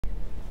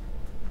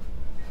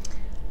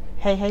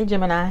Hey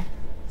Gemini.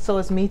 So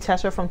it's me,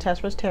 Tesra from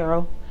Testra's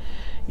Tarot,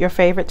 your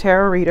favorite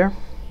tarot reader,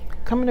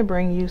 coming to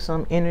bring you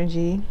some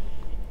energy.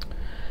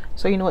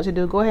 So you know what to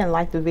do. Go ahead and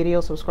like the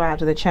video, subscribe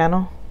to the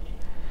channel,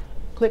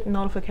 click the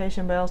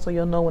notification bell so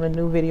you'll know when a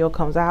new video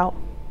comes out.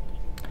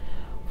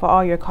 For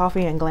all your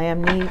coffee and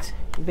glam needs,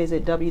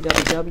 visit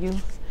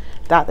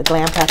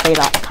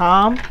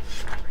www.theglamcafe.com.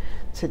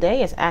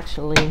 Today is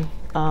actually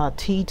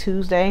Tea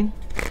Tuesday,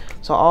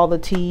 so all the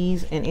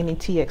teas and any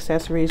tea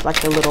accessories like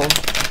the little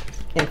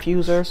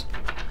infusers,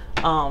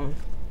 those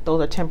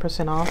are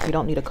 10% off. You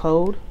don't need a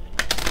code.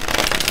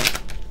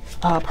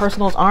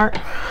 Personals aren't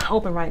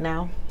open right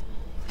now,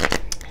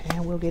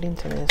 and we'll get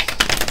into this.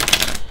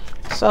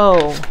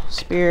 So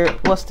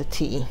Spirit, what's the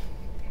tea?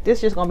 This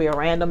is just gonna be a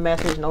random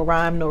message, no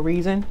rhyme, no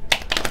reason,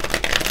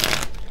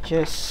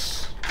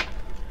 just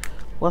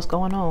what's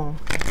going on.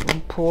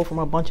 We pull from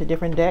a bunch of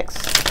different decks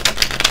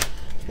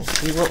and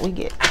see what we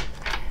get.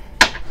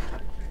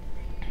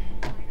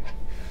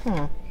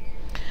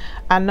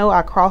 I know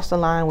I crossed the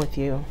line with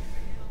you.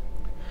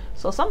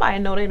 So somebody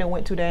know they done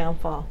went too damn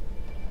far.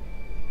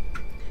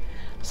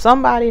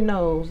 Somebody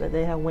knows that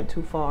they have went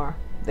too far.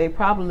 They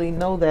probably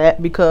know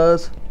that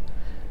because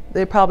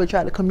they probably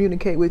tried to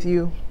communicate with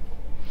you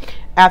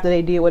after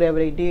they did whatever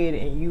they did,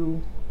 and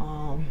you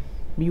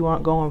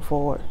aren't going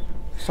forward.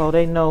 So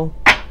they know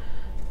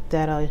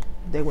that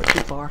they went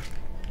too far.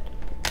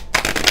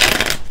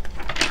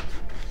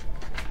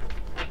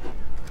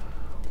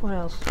 What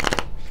else?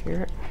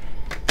 Spirit.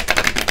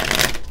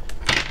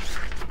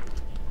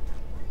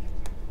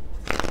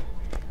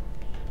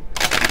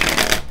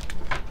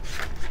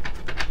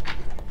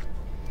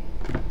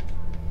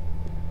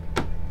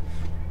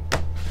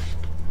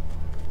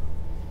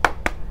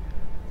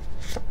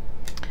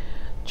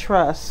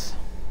 Trust.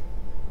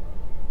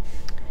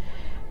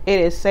 It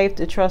is safe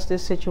to trust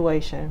this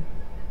situation.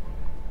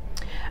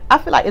 I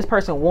feel like this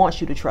person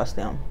wants you to trust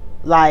them.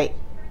 Like,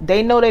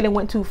 they know they done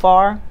went too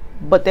far,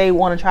 but they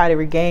want to try to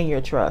regain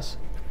your trust.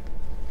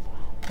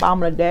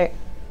 Bottom of the deck,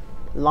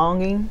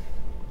 longing.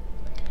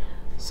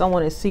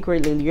 Someone is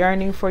secretly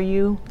yearning for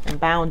you, and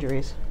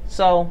boundaries.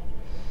 So,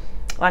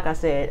 like I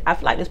said, I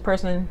feel like this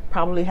person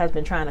probably has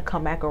been trying to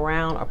come back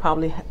around, or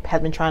probably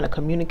has been trying to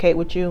communicate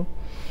with you.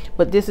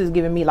 But this is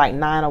giving me like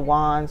 9 of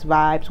Wands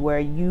vibes, where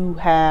you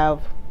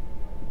have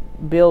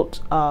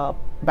built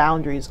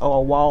boundaries or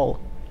a wall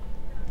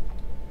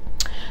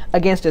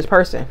against this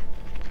person.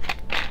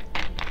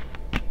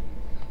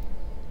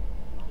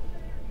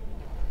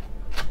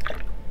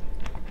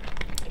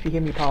 If you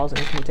hear me pausing,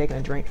 it's me taking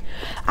a drink.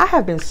 I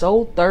have been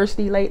so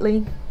thirsty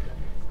lately,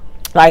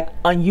 like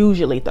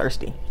unusually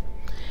thirsty.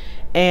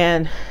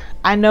 And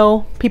I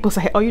know people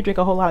say, oh, you drink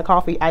a whole lot of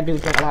coffee. I do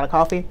drink a lot of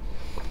coffee,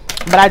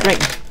 but I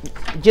drink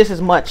just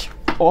as much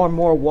or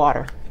more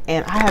water.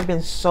 And I have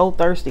been so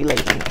thirsty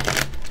lately.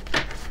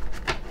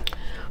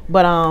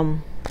 But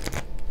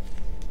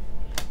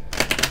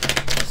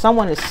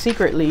someone is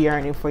secretly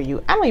yearning for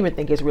you. I don't even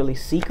think it's really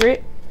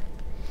secret.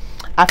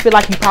 I feel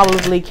like you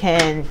probably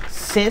can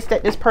sense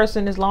that this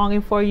person is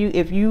longing for you.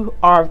 If you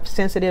are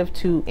sensitive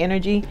to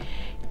energy,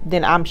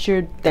 then I'm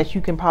sure that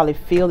you can probably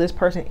feel this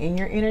person in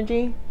your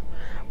energy.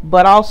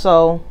 But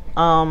also,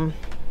 I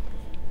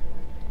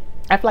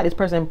feel like this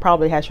person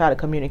probably has tried to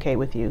communicate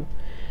with you,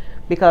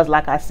 because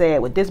like I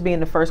said, with this being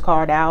the first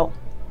card out,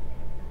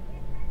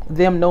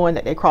 them knowing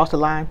that they crossed the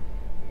line,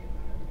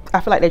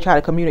 I feel like they try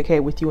to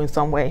communicate with you in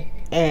some way,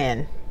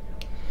 and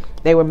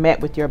they were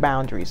met with your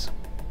boundaries.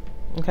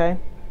 Okay.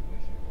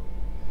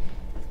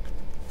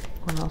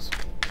 What else?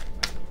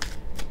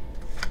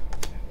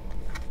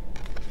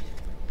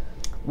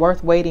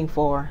 Worth waiting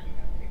for.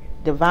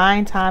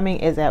 Divine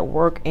timing is at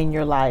work in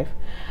your life.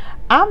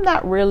 I'm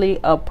not really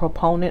a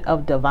proponent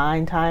of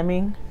divine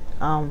timing.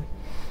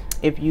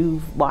 If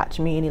you've watched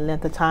me any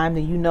length of time,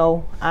 then you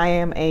know I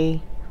am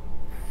a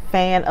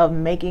fan of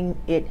making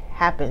it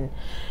happen.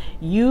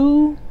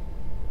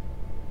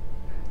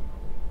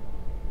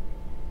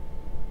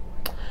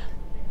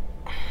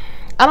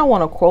 I don't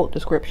want to quote the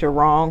scripture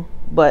wrong,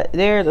 but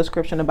there's a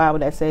scripture in the Bible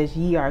that says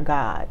ye are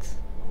gods.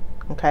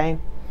 Okay.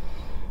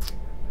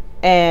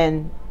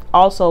 And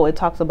also it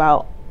talks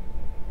about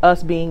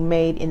us being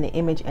made in the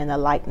image and the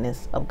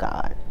likeness of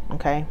God.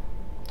 Okay.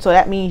 So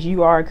that means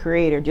you are a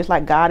creator. Just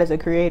like God is a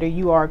creator,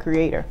 you are a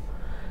creator.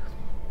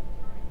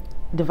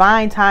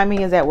 Divine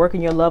timing is at work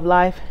in your love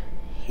life.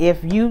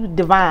 If you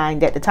divine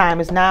that the time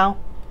is now,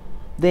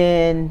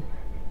 then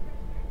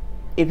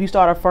if you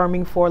start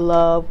affirming for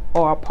love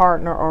or a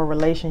partner or a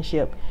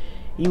relationship,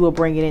 you will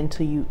bring it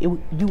into you.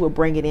 You will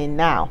bring it in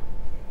now.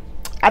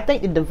 I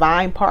think the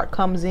divine part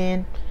comes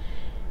in,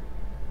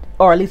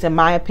 or at least in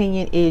my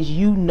opinion, is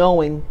you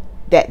knowing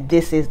that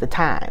this is the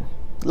time.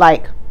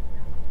 Like,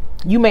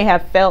 you may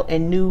have felt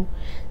and knew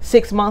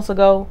 6 months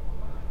ago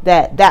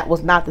that that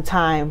was not the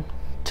time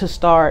to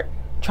start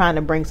trying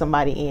to bring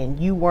somebody in.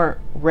 You weren't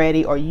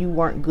ready, or you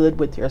weren't good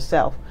with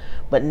yourself,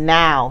 but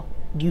now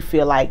you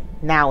feel like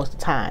now is the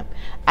time.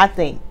 I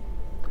think,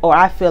 or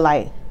I feel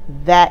like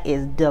that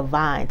is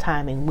divine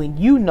timing when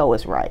you know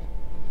it's right.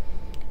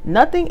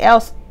 Nothing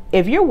else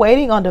if you're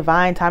waiting on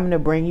divine timing to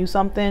bring you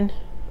something,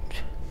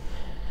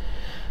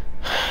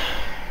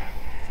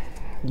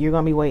 you're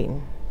gonna be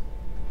waiting.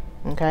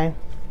 Okay,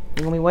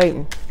 you're gonna be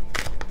waiting.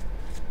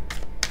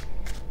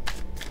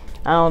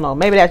 I don't know,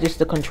 maybe that's just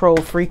the control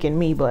freak in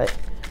me, but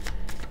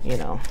you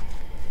know,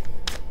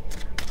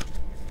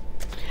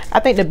 I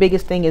think the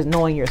biggest thing is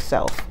knowing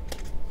yourself,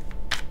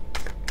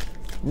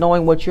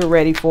 knowing what you're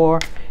ready for,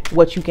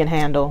 what you can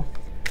handle.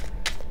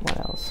 What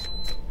else?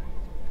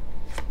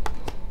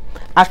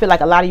 I feel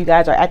like a lot of you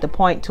guys are at the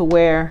point to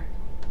where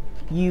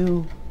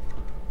you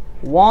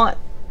want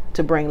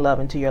to bring love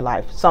into your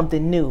life,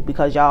 something new,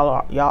 because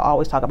y'all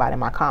always talk about in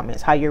my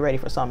comments how you're ready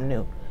for something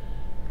new.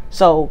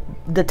 So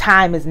the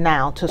time is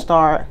now to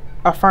start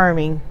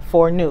affirming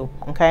for new.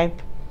 Okay,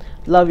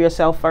 love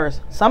yourself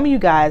first. Some of you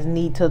guys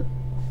need to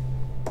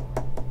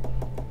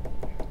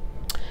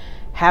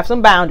have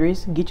some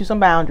boundaries, get you some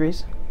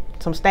boundaries,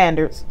 some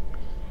standards,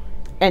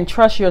 and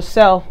trust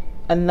yourself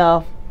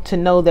enough to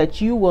know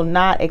that you will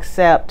not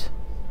accept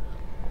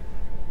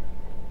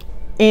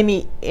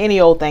any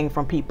old thing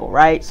from people,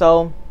 right?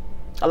 So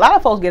a lot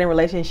of folks get in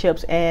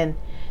relationships and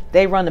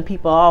they run the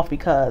people off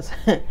because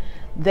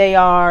they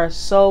are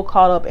so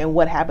caught up in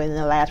what happened in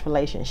the last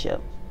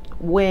relationship.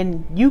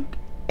 When you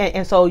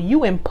and so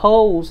you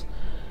impose.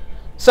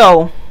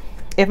 So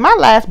if my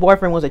last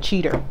boyfriend was a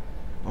cheater,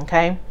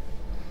 okay,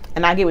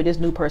 and I get with this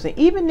new person,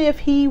 even if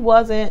he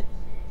wasn't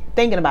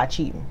thinking about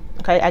cheating,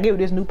 okay, I get with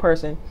this new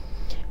person,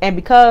 and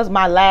because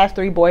my last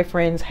 3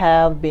 boyfriends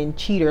have been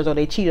cheaters or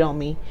they cheated on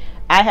me,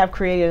 I have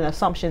created an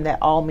assumption that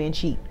all men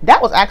cheat.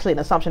 That was actually an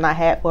assumption I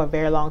had for a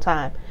very long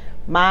time.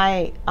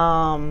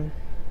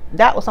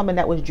 That was something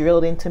that was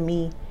drilled into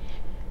me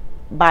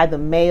by the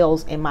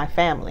males in my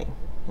family.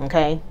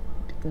 Okay,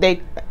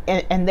 they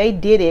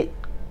did it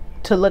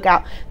to look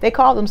out. They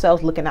called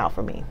themselves looking out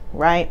for me,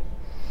 right?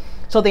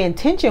 So the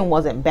intention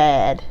wasn't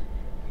bad,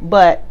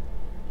 but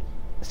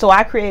so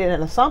I created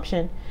an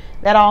assumption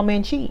that all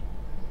men cheat.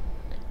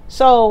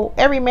 So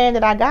every man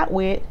that I got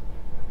with,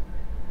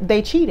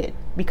 they cheated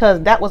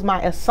because that was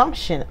my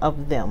assumption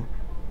of them.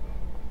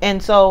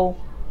 And so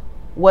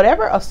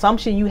whatever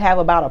assumption you have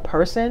about a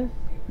person,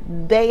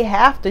 they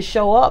have to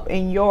show up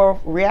in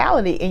your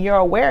reality, in your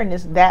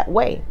awareness that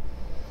way.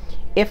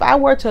 If I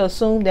were to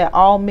assume that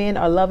all men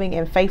are loving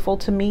and faithful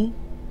to me,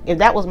 if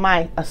that was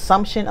my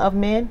assumption of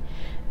men,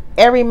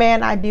 every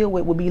man I deal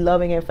with would be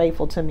loving and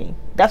faithful to me.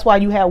 That's why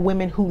you have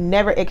women who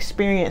never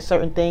experience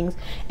certain things,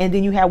 and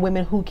then you have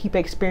women who keep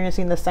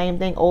experiencing the same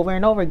thing over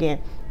and over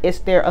again. It's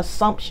their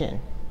assumption.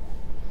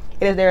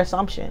 It is their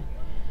assumption.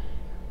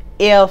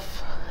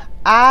 If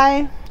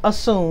I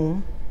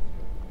assume,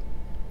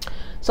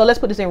 so let's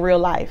put this in real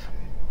life.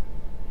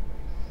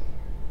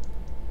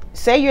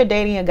 Say you're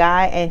dating a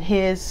guy and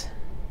his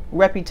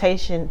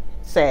reputation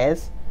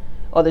says,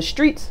 or the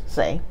streets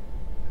say,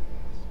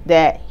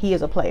 that he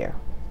is a player.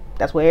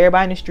 That's what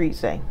everybody in the streets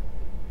say.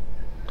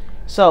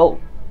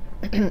 So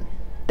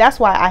that's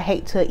why I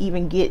hate to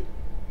even get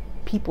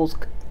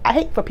I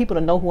hate for people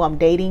to know who I'm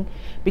dating,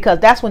 because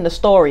that's when the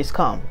stories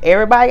come.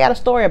 Everybody got a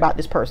story about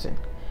this person,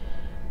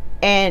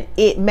 and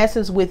it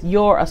messes with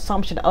your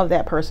assumption of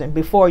that person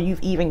before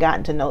you've even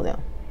gotten to know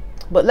them.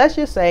 But let's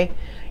just say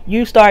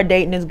you start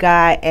dating this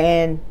guy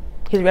and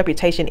his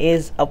reputation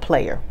is a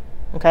player.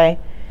 Okay,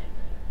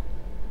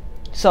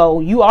 so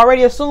you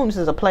already assume this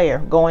is a player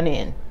going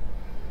in.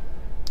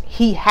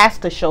 He has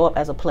to show up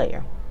as a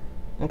player.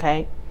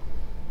 Okay,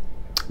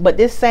 but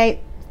this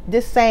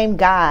same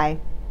guy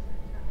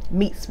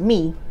meets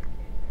me,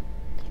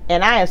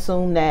 and I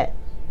assume that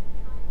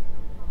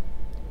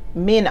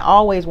men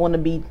always want to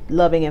be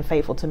loving and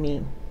faithful to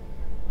me.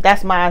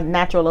 That's my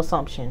natural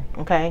assumption.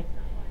 Okay,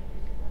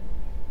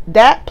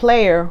 that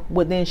player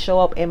would then show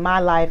up in my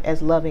life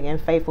as loving and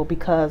faithful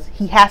because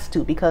he has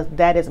to, because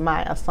that is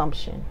my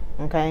assumption.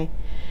 Okay,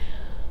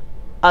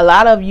 a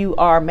lot of you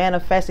are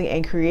manifesting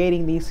and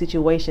creating these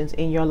situations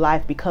in your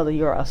life because of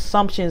your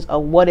assumptions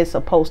of what is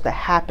supposed to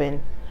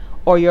happen,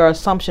 or your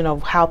assumption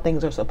of how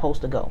things are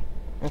supposed to go.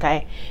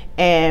 Okay,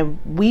 and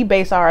we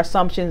base our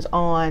assumptions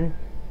on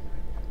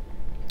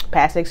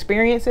past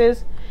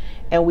experiences,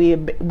 and we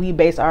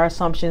base our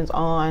assumptions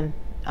on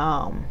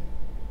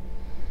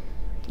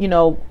you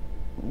know,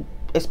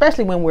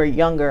 especially when we're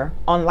younger,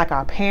 on like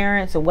our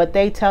parents and what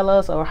they tell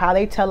us or how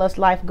they tell us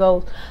life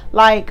goes.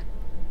 Like,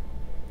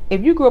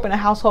 if you grew up in a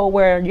household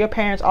where your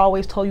parents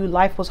always told you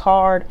life was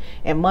hard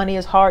and money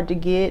is hard to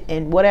get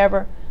and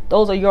whatever,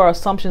 those are your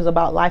assumptions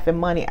about life and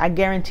money. I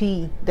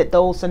guarantee that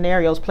those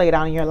scenarios played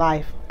out in your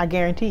life. I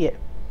guarantee it.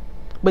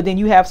 But then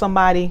you have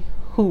somebody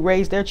who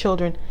raised their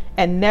children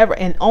and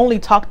only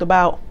talked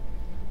about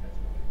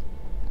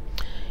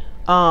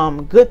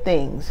good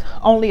things,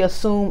 only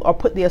assumed or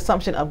put the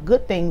assumption of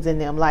good things in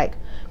them, like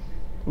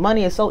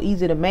money is so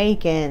easy to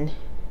make, and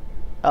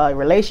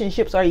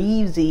relationships are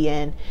easy,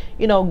 and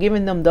you know,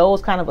 giving them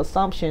those kind of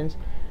assumptions.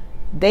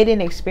 They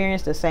didn't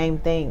experience the same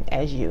thing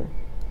as you.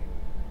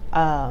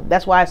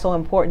 That's why it's so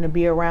important to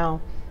be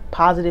around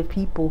positive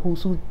people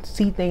who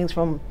see things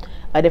from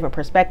a different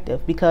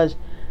perspective, because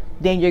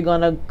then you're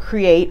going to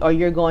create, or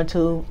you're going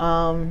to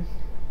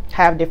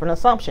have different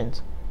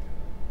assumptions.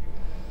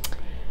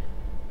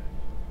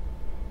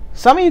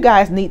 Some of you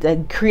guys need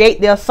to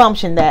create the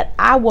assumption that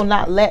I will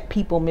not let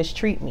people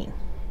mistreat me.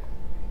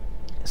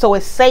 So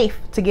it's safe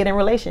to get in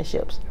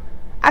relationships.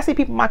 I see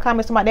people in my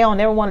comments about they don't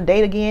never want to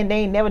date again.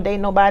 They ain't never date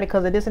nobody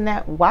because of this and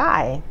that.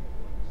 Why?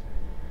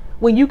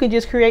 When you can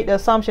just create the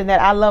assumption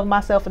that I love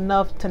myself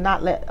enough to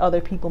not let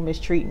other people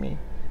mistreat me.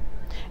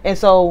 And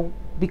so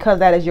because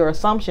that is your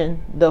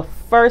assumption, the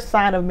first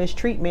sign of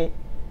mistreatment,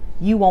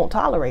 you won't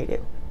tolerate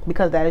it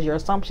because that is your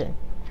assumption.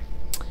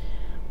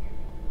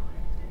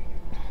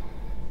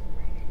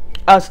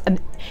 An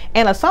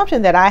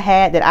assumption that I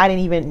had, that I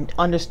didn't even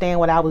understand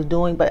what I was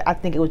doing, but I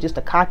think it was just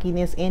a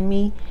cockiness in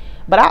me.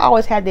 But I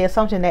always had the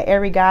assumption that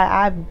every guy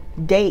I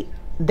date,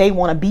 they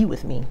want to be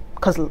with me.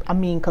 Because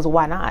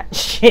why not?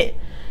 Shit.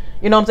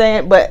 You know what I'm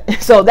saying?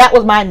 But so that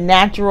was my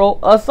natural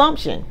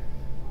assumption.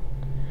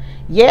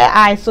 Yeah,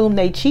 I assumed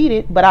they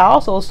cheated, but I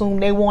also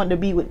assumed they wanted to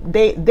be with,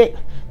 they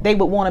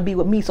would want to be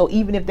with me. So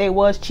even if they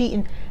was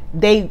cheating,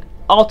 they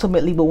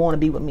ultimately would want to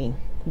be with me.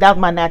 That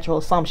was my natural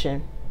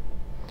assumption.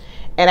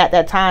 And at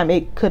that time,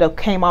 it could have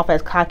came off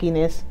as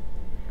cockiness,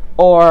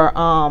 or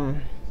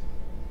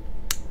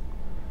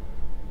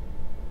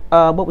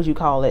what would you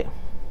call it?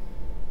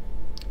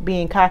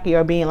 Being cocky,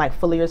 or being like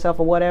full of yourself,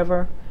 or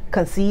whatever,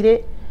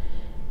 conceited.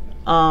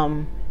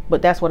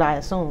 But that's what I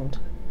assumed,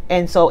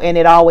 and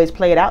it always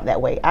played out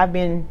that way. I've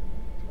been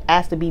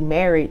asked to be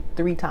married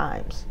 3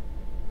 times,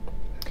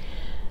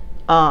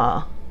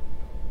 and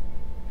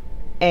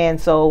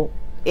so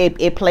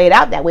it played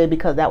out that way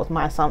because that was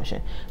my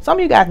assumption. Some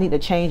of you guys need to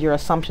change your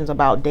assumptions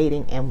about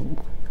dating, and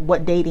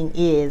what dating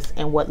is,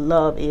 and what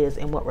love is,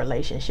 and what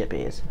relationship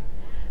is,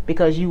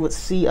 because you would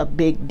see a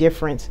big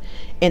difference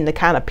in the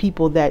kind of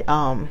people that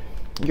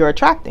you're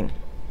attracting.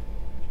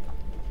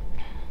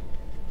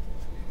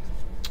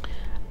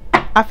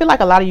 I feel like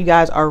a lot of you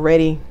guys are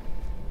ready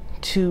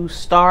to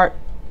start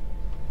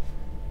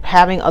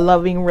having a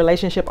loving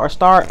relationship, or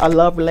start a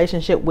love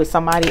relationship with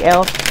somebody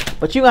else,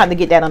 but you have to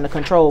get that under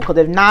control, because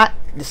if not,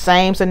 the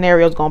same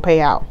scenario is going to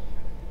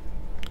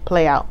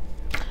play out.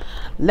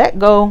 Let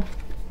go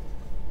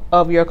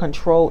of your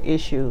control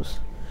issues.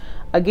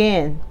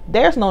 Again,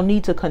 there's no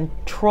need to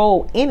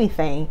control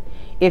anything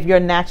if your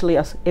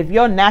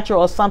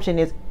natural assumption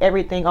is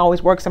everything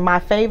always works in my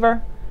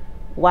favor.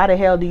 Why the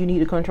hell do you need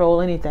to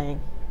control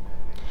anything?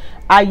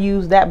 I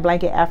use that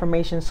blanket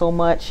affirmation so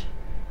much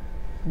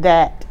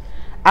that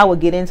I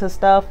would get into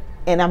stuff,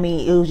 and I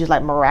mean, it was just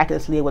like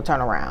miraculously it would turn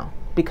around,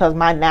 because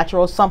my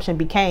natural assumption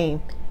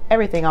became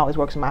everything always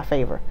works in my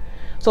favor.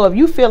 So if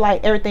you feel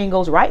like everything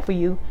goes right for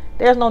you,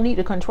 there's no need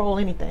to control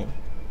anything.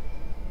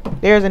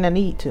 There isn't a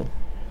need to.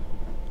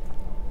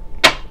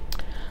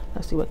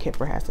 Let's see what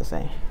Kipper has to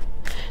say.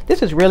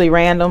 This is really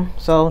random,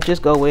 so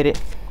just go with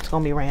it. It's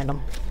gonna be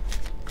random.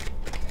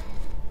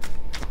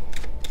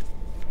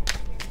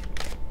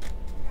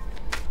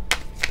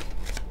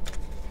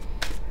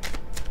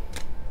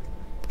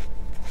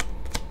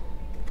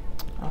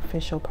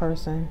 Official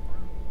person.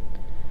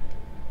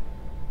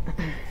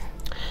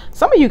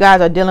 Some of you guys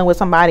are dealing with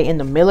somebody in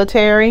the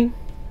military,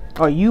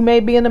 or you may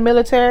be in the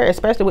military,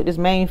 especially with this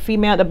main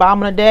female at the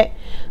bottom of the deck.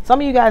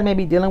 Some of you guys may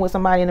be dealing with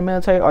somebody in the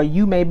military, or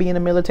you may be in the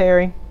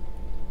military.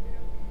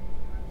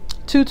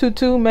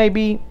 222 may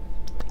be,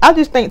 I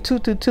just think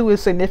 222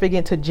 is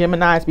significant to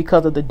Geminis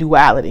because of the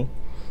duality.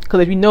 Because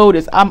if you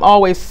notice, I'm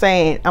always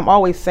saying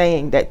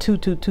that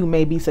 222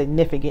 may be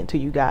significant to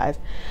you guys.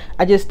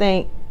 I just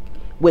think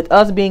with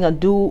us being a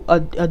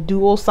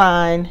dual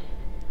sign,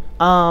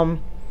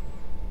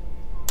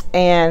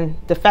 and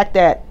the fact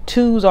that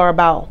 2s are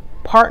about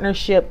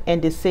partnership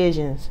and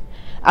decisions,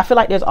 I feel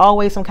like there's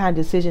always some kind of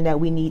decision that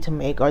we need to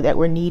make, or that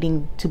we're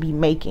needing to be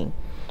making.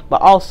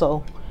 But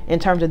also, in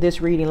terms of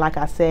this reading, like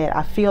I said,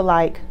 I feel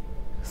like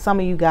some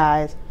of you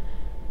guys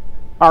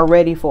are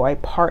ready for a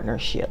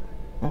partnership.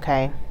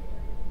 Okay,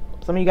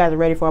 some of you guys are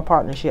ready for a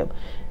partnership,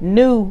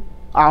 new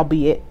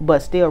albeit,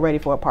 but still ready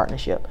for a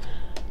partnership.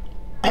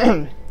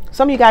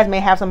 Some of you guys may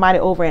have somebody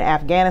over in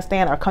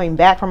Afghanistan, or coming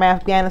back from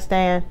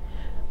Afghanistan,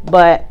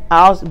 but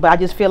I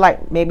just feel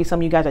like maybe some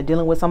of you guys are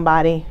dealing with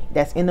somebody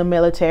that's in the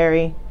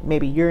military.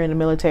 Maybe you're in the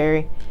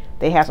military.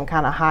 They have some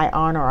kind of high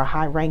honor or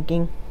high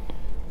ranking.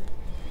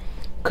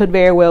 Could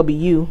very well be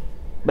you,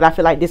 but I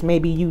feel like this may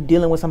be you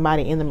dealing with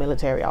somebody in the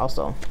military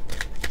also.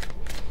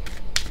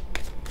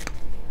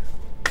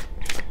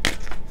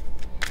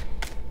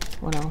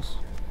 What else?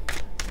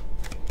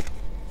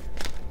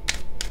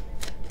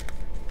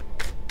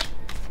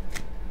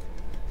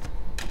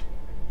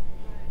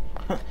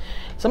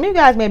 Some of you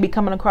guys may be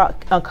coming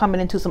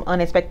into some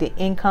unexpected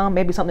income,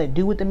 maybe something to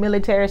do with the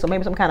military. So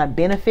maybe some kind of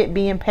benefit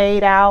being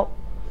paid out.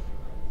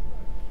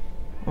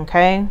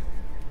 Okay.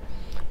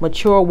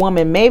 Mature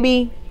woman,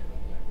 maybe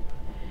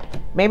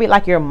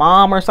like your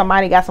mom or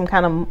somebody got some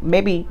kind of,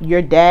 maybe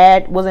your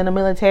dad was in the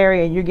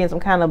military and you're getting some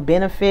kind of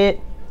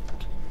benefit.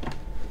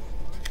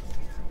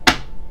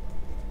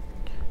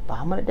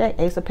 Bottom of the deck,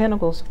 Ace of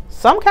Pentacles.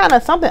 Some kind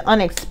of something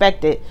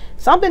unexpected.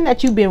 Something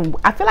that you've been,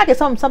 I feel like it's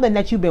something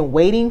that you've been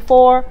waiting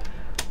for,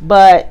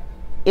 but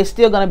it's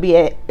still gonna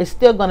be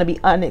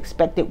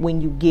unexpected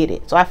when you get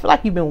it. So I feel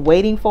like you've been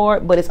waiting for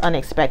it, but it's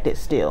unexpected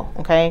still.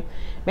 Okay,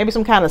 maybe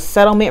some kind of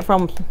settlement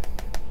from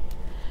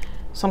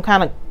some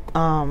kind of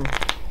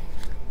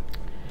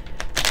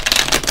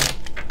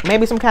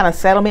maybe some kind of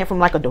settlement from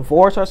like a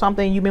divorce or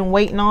something. You've been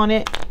waiting on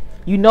it.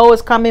 You know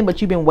it's coming,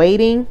 but you've been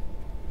waiting.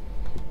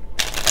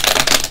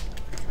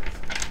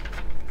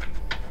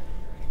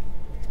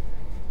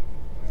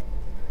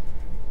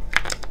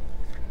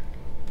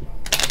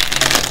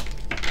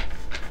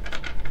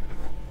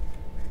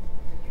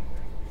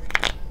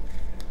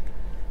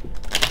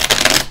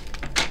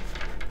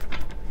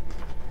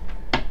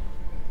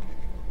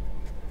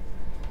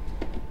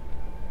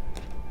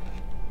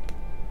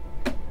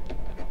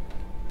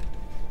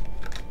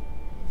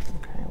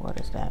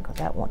 Because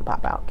that won't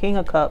pop out. King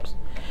of Cups.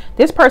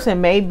 This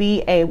person may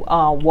be a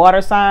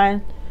water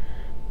sign,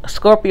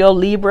 Scorpio,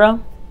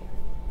 Libra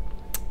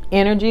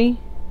energy,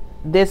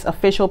 this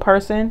official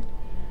person.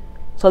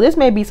 So this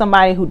may be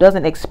somebody who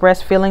doesn't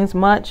express feelings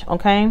much.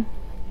 Okay,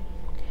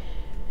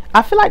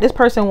 I feel like this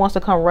person wants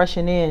to come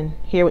rushing in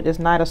here with this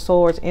Knight of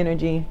Swords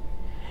energy.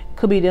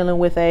 Could be dealing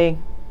with a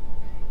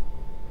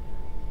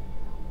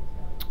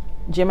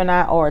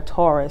Gemini or a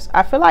Taurus.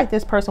 I feel like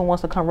this person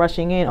wants to come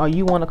rushing in, or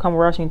you want to come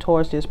rushing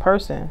towards this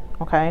person.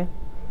 Okay.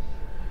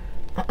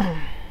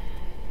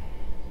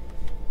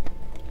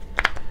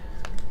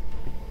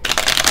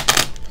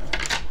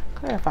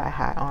 Clarify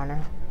high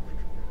honor.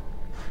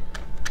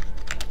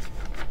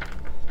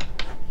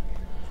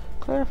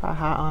 Clarify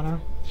high honor.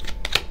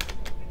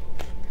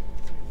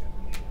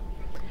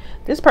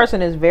 This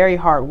person is very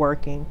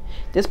hardworking.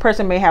 This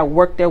person may have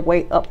worked their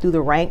way up through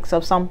the ranks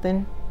of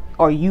something.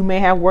 Or you may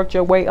have worked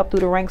your way up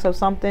through the ranks of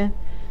something.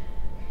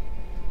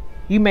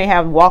 You may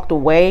have walked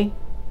away.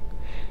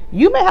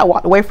 You may have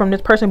walked away from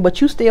this person,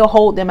 but you still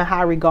hold them in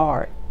high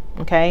regard.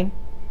 Okay.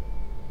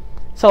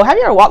 So have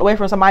you ever walked away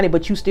from somebody,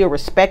 but you still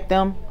respect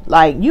them?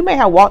 Like, you may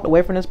have walked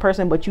away from this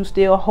person, but you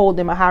still hold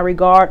them in high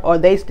regard, or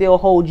they still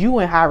hold you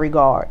in high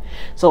regard.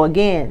 So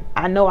again,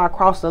 I know I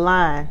crossed the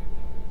line.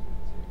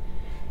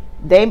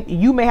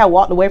 You may have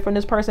walked away from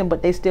this person,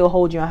 but they still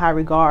hold you in high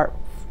regard.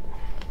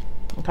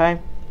 Okay.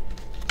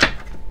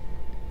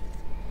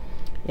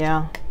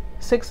 Yeah,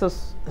 six of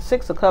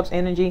Cups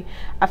energy.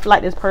 I feel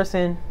like this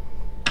person,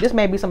 this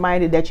may be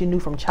somebody that you knew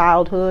from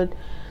childhood.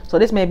 So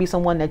this may be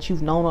someone that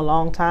you've known a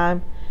long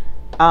time.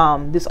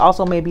 This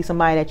also may be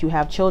somebody that you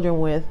have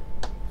children with.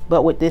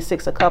 But with this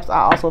Six of Cups,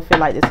 I also feel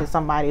like this is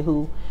somebody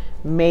who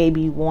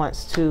maybe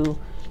wants to,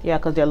 yeah,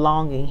 because they're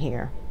longing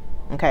here.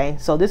 Okay,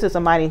 so this is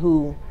somebody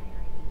who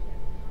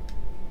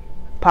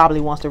probably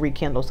wants to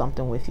rekindle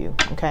something with you.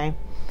 Okay,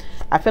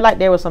 I feel like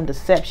there was some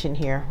deception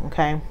here.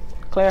 Okay.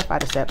 Clarify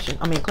deception.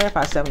 I mean,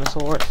 clarify Seven of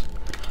Swords.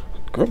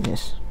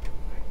 Goodness.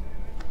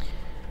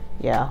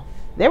 Yeah.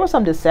 There was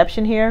some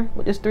deception here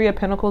with this Three of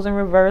Pentacles in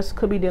reverse.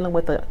 Could be dealing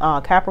with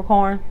a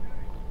Capricorn.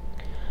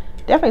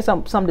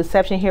 Definitely some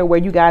deception here where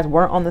you guys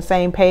weren't on the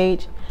same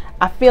page.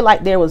 I feel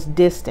like there was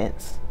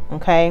distance.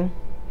 Okay.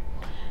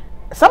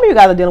 Some of you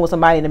guys are dealing with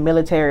somebody in the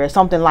military or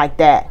something like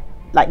that.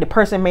 Like the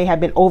person may have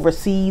been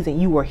overseas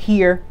and you were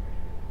here.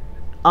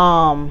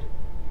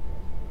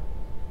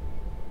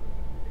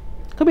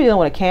 Could be dealing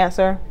with a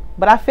Cancer,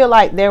 but I feel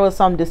like there was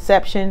some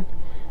deception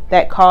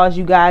that caused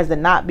you guys to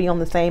not be on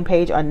the same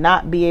page or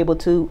not be able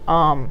to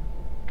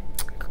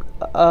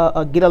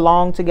get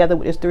along together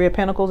with this Three of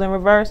Pentacles in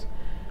reverse.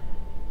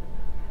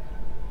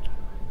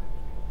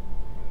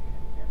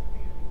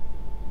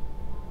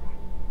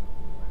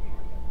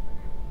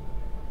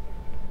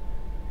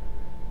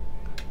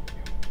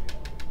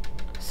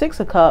 Six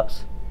of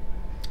Cups,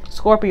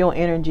 Scorpio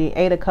energy,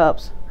 Eight of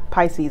Cups,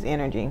 Pisces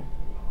energy.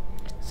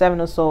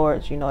 Seven of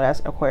Swords, you know,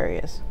 that's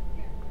Aquarius.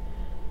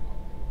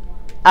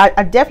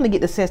 I definitely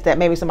get the sense that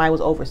maybe somebody was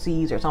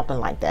overseas or something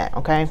like that.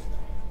 Okay.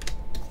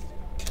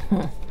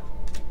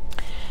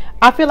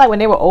 I feel like when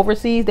they were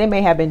overseas, they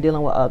may have been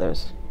dealing with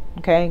others.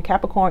 Okay.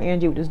 Capricorn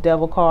energy with this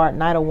Devil card,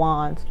 Knight of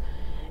Wands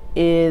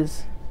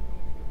is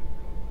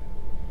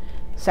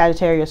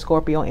Sagittarius,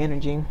 Scorpio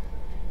energy.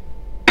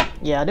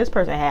 Yeah, this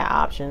person had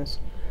options.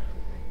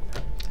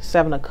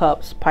 Seven of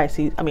Cups,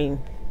 Pisces, I mean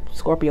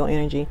Scorpio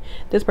energy.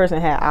 This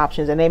person had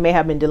options and they may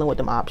have been dealing with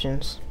them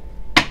options.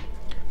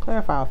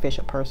 Clarify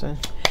official person.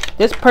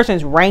 This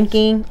person's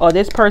ranking, or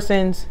this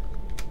person's,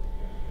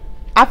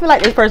 I feel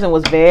like this person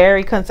was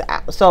very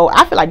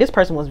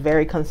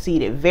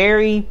conceited,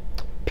 very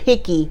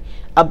picky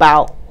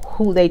about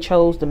who they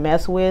chose to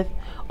mess with,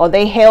 or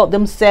they held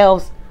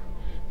themselves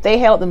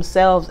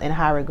in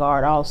high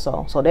regard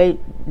also. So they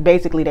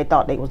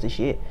thought they was the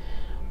shit.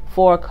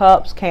 Four of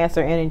Cups,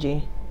 Cancer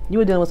energy. You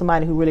were dealing with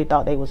somebody who really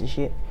thought they was the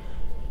shit.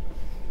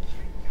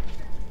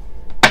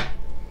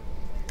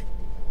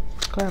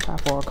 Clarify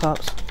Four of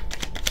Cups.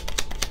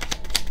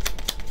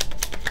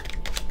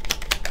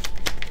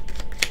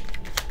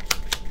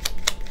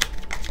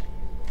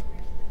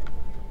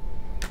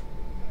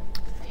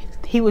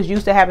 he was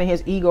used to having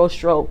his ego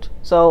stroked.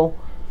 So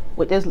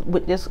with this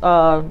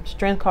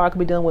strength card, could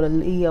be dealing with a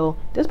Leo.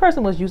 This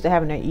person was used to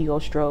having their ego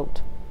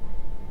stroked.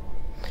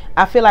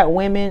 I feel like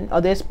women,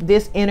 or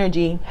this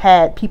energy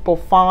had people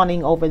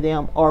fawning over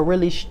them, or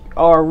really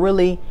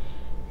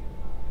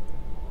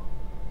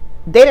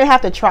they didn't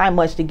have to try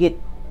much to get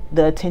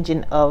the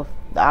attention of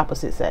the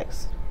opposite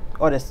sex,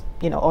 or this,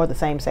 or the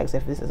same sex,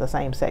 if this is a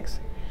same sex.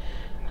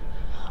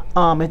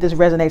 If this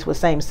resonates with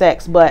same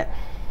sex, but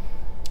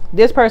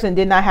this person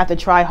did not have to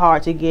try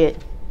hard to get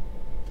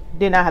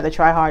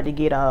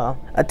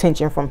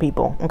attention from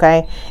people.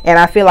 Okay. And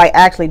I feel like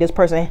actually this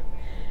person,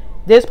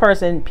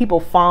 people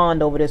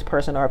fawned over this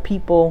person, or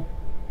people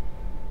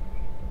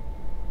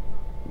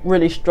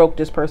really stroked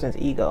this person's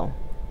ego,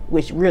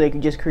 which really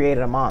just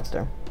created a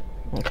monster.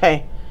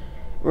 Okay.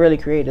 Really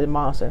created a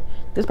monster.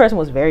 This person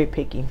was very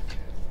picky.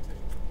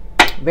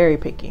 Very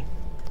picky.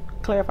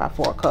 Clarify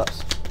 4 of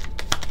Cups.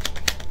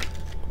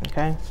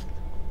 Okay.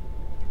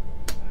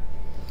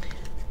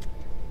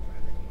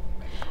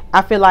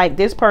 I feel like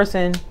this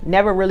person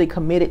never really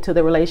committed to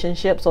the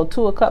relationship. So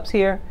 2 of Cups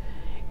here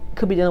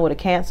could be dealing with a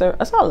Cancer.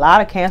 I saw a lot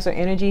of Cancer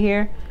energy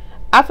here.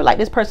 I feel like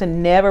this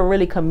person never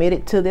really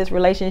committed to this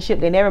relationship.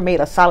 They never made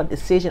a solid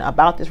decision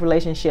about this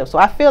relationship. So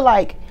I feel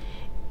like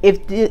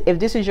if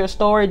this is your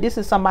story, this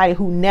is somebody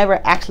who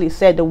never actually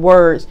said the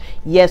words,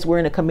 yes, we're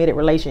in a committed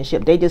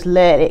relationship. They just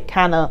let it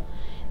kind of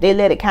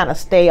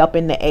stay up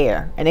in the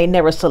air, and they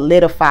never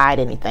solidified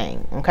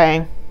anything.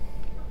 Okay.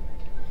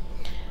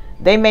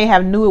 They may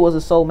have knew it was a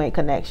soulmate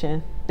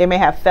connection. They may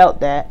have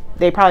felt that.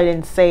 They probably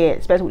didn't say it,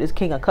 especially with this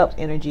King of Cups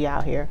energy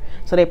out here.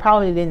 So they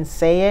probably didn't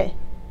say it.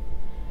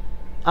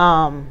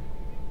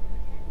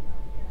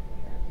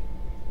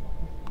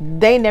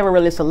 They never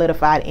really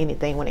solidified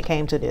anything when it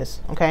came to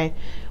this. Okay.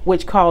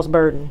 Which caused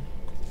burden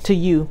to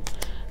you.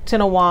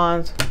 10 of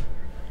Wands,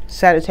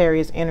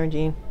 Sagittarius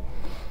energy.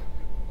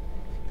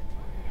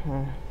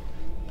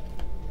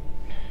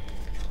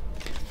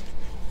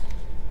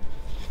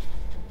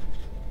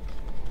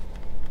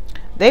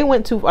 They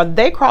went too far.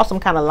 They crossed some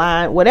kind of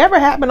line. Whatever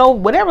happened over,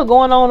 whatever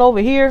going on over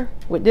here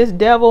with this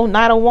Devil,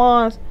 Knight of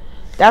Wands,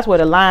 that's where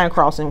the line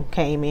crossing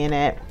came in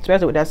at,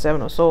 especially with that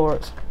 7 of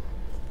Swords.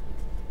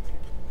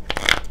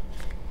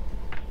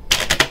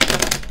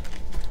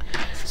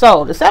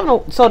 So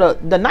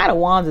the Knight of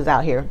Wands is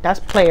out here. That's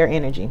player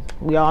energy.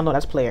 We all know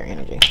that's player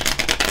energy.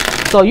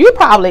 So you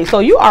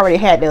already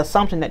had the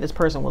assumption that this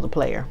person was a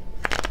player.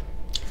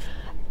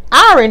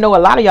 I already know a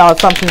lot of y'all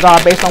assumptions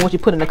are based on what you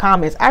put in the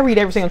comments. I read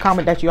every single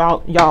comment that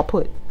y'all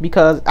put,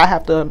 because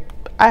I've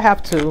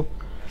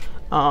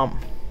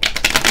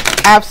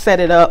set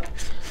it up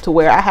to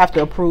where I have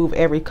to approve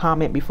every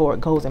comment before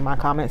it goes in my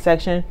comment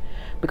section,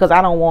 because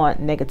I don't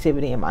want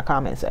negativity in my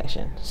comment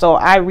section. So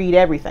I read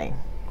everything.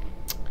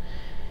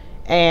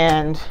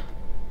 And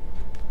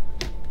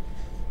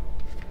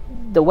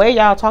the way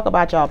y'all talk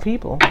about y'all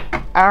people,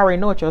 I already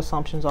know what your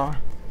assumptions are.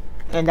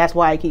 And that's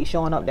why I keep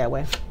showing up that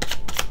way.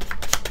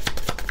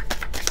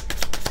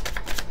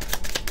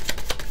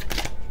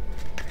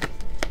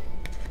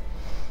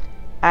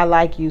 I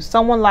like you.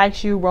 Someone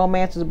likes you.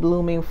 Romance is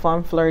blooming.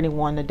 Fun, flirting,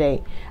 one to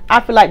date.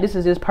 I feel like this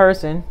is this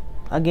person.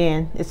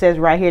 Again, it says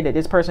right here that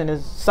this person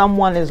is,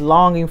 someone is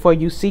longing for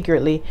you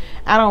secretly.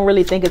 I don't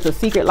really think it's a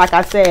secret. Like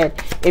I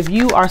said, if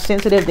you are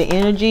sensitive to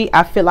energy,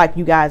 I feel like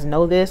you guys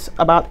know this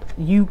about,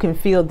 you can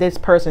feel this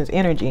person's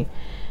energy.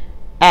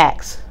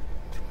 Axe.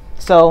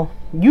 So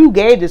you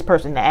gave this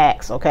person the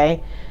axe,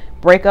 okay?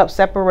 Breakup,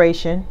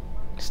 separation,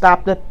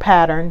 stop the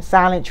pattern,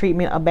 silent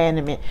treatment,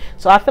 abandonment.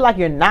 So I feel like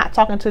you're not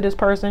talking to this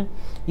person.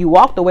 You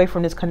walked away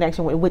from this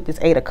connection with this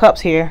 8 of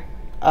Cups here.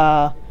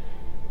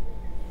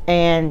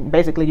 And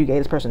basically you gave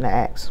this person the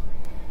axe.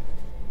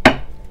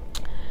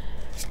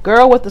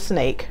 Girl with the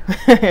snake.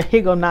 Here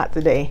you go. Not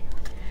today.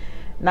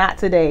 Not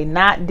today.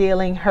 Not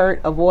dealing,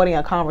 hurt, avoiding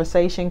a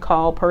conversation,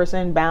 call,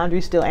 person,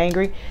 boundary, still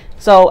angry.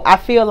 So I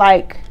feel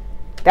like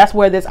that's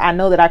where this I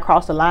know that I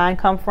crossed the line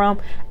come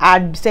from.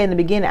 I said in the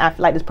beginning, I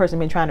feel like this person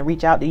been trying to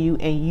reach out to you,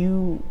 and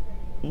you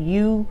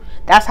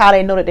that's how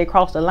they know that they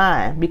crossed the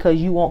line, because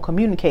you won't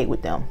communicate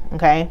with them.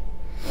 Okay.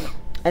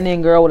 And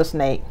then girl with a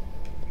snake.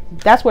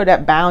 That's where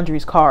that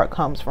boundaries card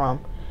comes from.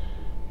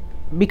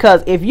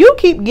 Because if you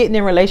keep getting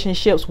in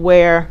relationships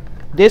where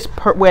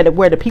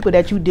where the people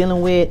that you're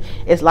dealing with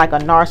is like a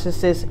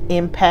narcissist,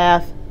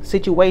 empath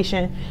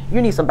situation,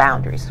 you need some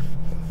boundaries.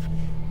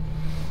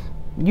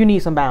 You need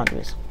some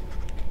boundaries.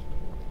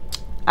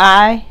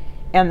 I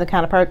am the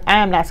kind of person, I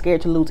am not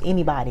scared to lose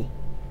anybody.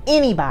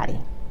 Anybody.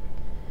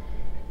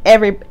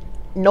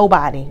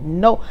 Nobody.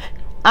 No.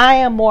 I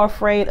am more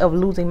afraid of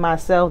losing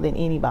myself than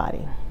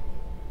anybody.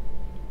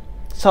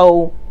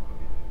 So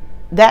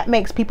that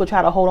makes people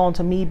try to hold on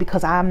to me,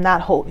 because I'm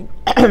not holding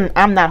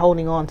I'm not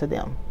holding on to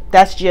them.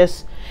 That's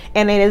just,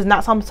 and it is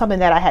not something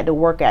that I had to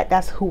work at.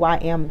 That's who I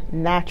am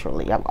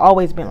naturally. I've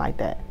always been like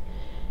that.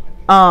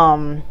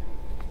 Some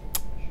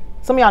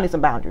of y'all need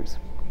some boundaries.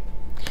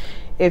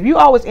 if you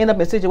always end up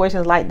in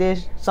situations like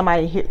this,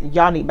 somebody here,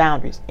 y'all need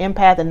boundaries.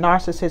 Empath and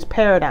narcissist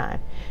paradigm.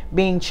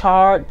 Being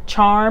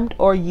charmed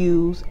or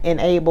used,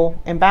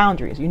 enable, and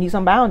boundaries. You need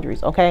some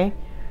boundaries, okay?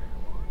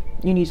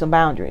 You need some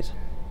boundaries.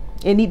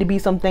 It need to be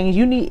some things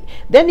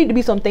there need to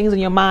be some things in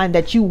your mind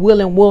that you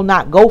will and will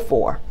not go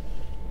for.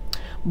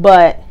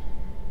 But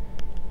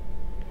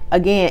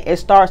again, it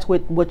starts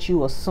with what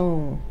you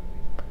assume.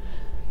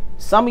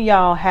 Some of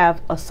y'all have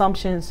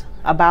assumptions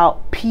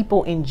about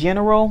people in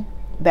general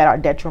that are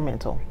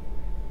detrimental,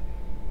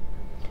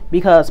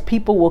 because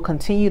people will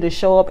continue to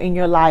show up in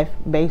your life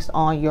based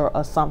on your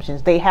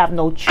assumptions. They have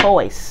no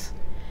choice.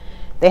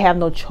 They have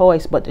no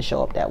choice but to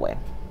show up that way.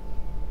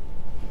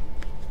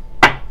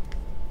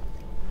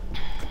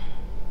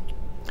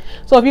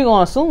 So if you're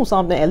going to assume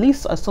something, at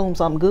least assume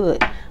something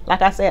good.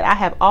 Like I said, I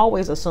have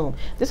always assumed.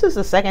 This is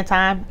the second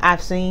time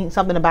I've seen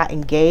something about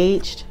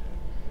engaged.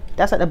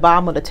 That's at the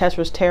bottom of the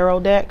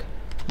tesratarot deck.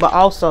 But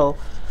also,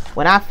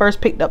 when I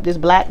first picked up this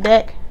black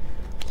deck,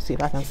 see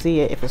if I can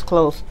see it if it's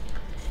close,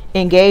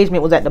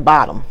 engagement was at the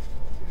bottom.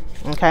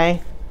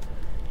 Okay,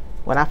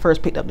 when I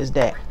first picked up this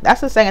deck.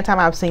 That's the second time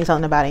I've seen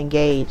something about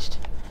engaged.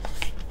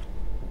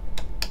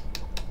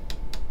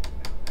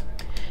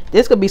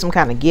 This could be some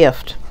kind of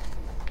gift.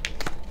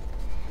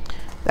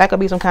 That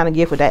could be some kind of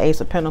gift with that Ace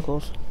of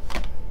Pentacles.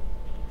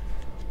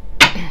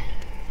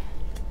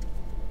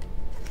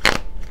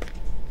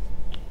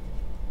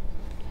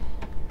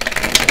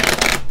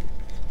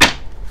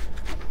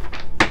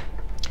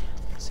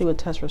 See what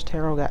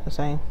tesratarot got to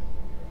say.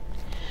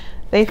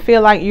 They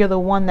feel like you're the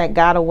one that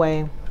got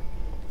away.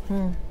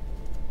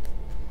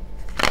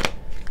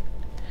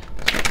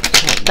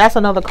 That's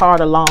another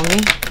card of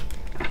longing.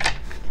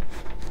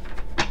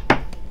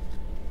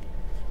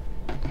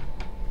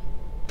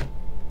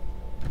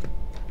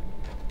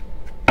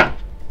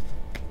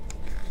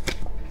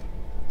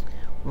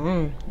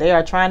 They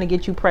are trying to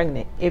get you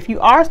pregnant. If you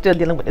are still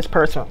dealing with this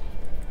person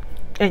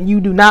and you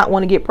do not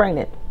want to get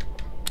pregnant,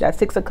 that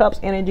Six of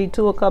Cups energy,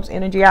 Two of Cups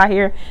energy out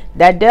here,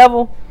 that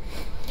devil,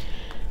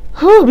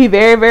 be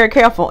very, very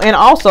careful. And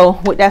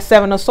also with that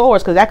Seven of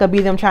Swords, because that could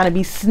be them trying to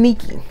be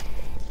sneaky,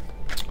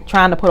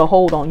 trying to put a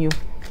hold on you.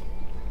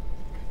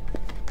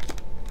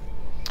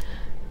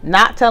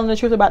 Not telling the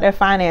truth about their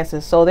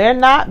finances. So they're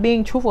not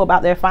being truthful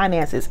about their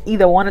finances.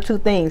 Either one or two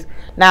things.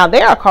 Now,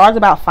 there are cards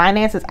about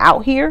finances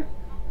out here,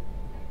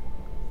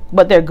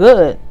 but they're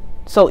good.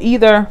 So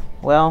either,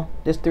 well,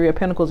 this Three of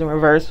Pentacles in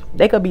reverse.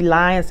 They could be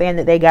lying, saying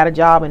that they got a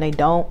job and they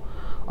don't.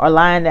 Or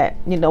lying that,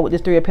 you know, with this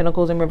Three of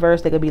Pentacles in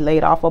reverse, they could be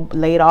laid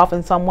off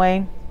in some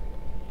way.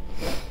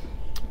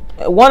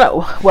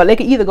 Well, they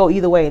could either go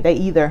either way. They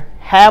either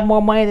have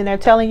more money than they're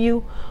telling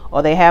you,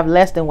 or they have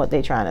less than what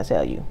they're trying to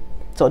tell you.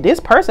 So this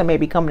person may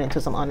be coming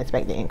into some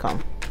unexpected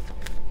income.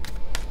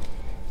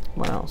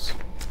 What else?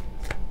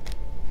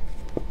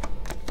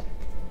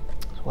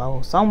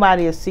 Well,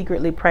 somebody is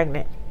secretly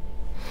pregnant.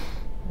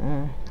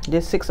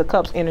 This Six of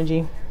Cups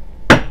energy.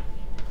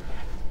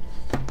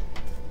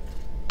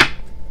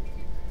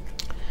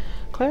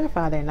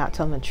 Clarify they're not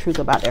telling the truth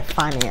about their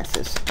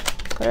finances.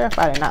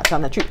 Clarify they're not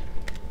telling the truth.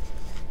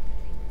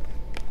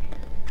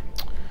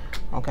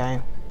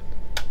 Okay.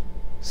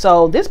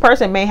 So this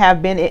person may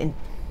have been in.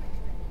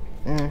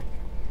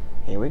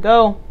 Here we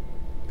go.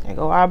 There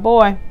go our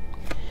boy.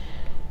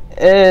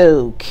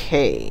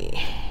 Okay.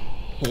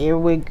 Here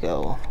we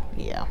go.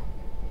 Yeah.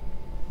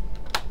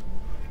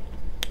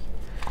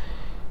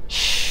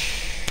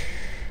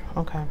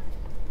 Okay.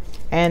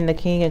 And the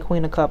King and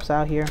Queen of Cups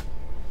out here.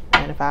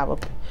 And the Five of.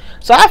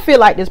 So I feel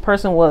like this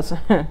person was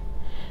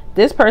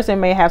this person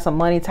may have some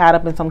money tied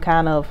up in some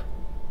kind of,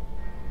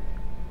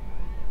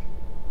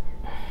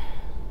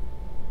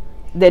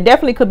 there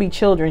definitely could be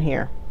children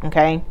here.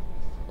 Okay,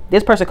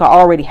 this person could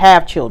already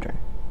have children,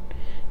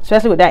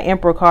 especially with that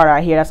Emperor card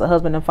out here. That's a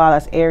husband and father.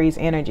 That's Aries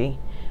energy.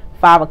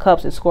 Five of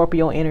Cups is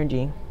Scorpio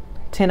energy.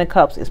 Ten of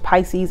Cups is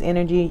Pisces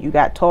energy. You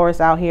got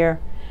Taurus out here.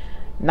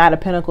 Knight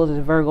of Pentacles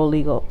is Virgo,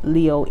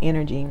 Leo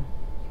energy.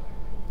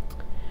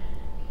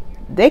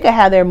 They could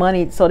have their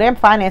money, so their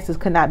finances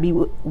could not be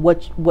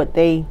what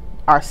they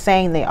are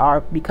saying they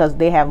are, because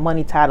they have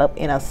money tied up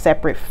in a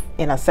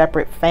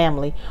separate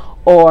family,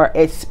 or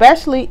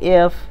especially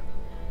if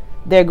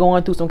they're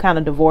going through some kind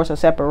of divorce or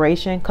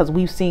separation, because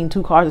we've seen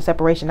two cards of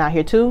separation out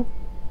here too.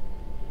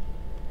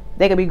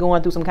 They could be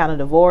going through some kind of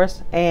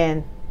divorce,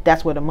 and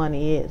that's where the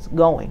money is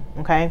going.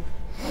 Okay,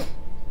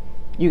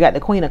 you got the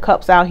Queen of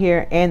Cups out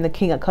here and the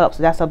King of Cups.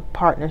 That's a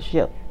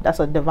partnership. That's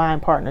a divine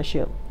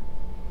partnership.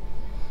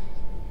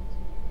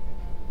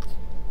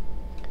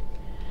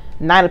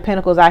 Knight of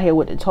Pentacles out here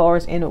with the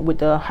Taurus and with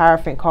the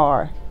Hierophant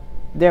card.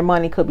 Their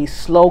money could be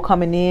slow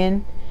coming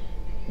in.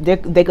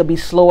 They could be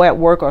slow at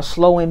work or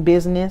slow in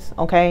business.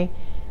 Okay,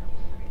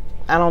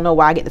 I don't know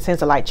why I get the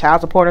sense of like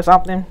child support or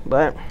something,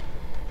 but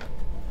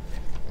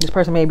this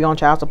person may be on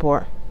child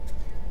support.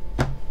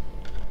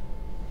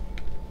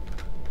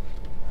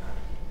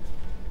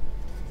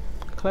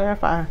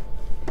 Clarify.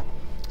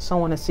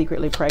 Someone is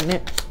secretly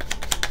pregnant.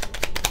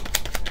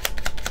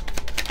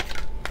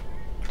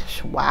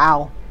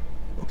 Wow.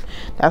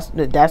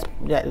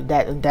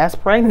 That's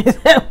pregnant.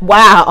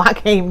 Wow, I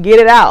can't even get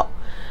it out.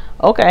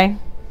 Okay.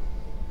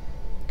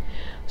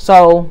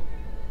 So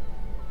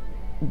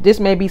this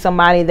may be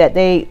somebody that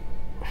they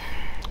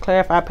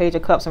clarify. Page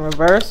of Cups in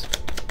reverse.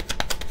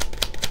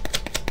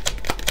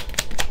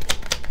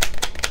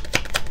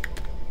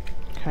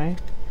 Okay.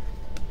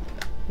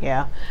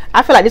 Yeah,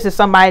 I feel like this is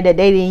somebody that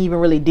they didn't even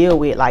really deal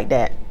with like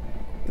that.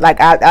 Like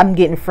I'm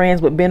getting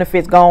friends with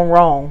benefits gone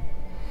wrong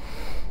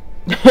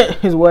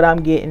is what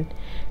I'm getting.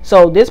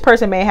 So this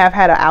person may have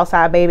had an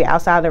outside baby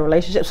outside the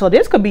relationship. So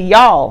this could be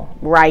y'all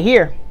right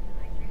here,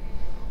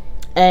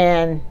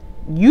 and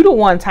you the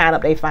one tying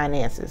up their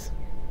finances.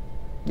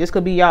 This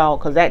could be y'all,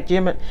 because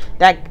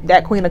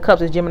that Queen of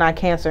Cups is Gemini,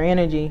 Cancer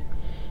energy.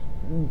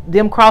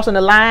 Them crossing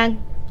the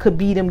line could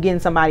be them getting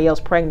somebody else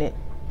pregnant.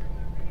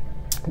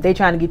 They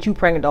trying to get you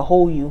pregnant to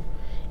hold you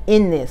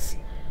in this.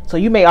 So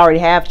you may already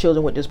have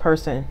children with this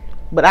person.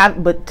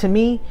 But to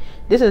me,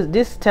 this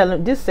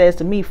says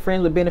to me,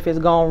 friends with benefits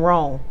gone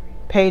wrong.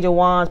 Page of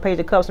Wands, Page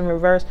of Cups in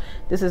reverse.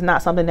 This is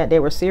not something that they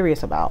were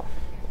serious about.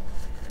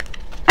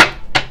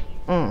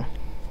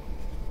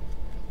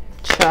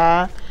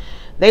 Child.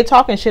 They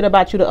talking shit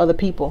about you to other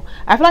people.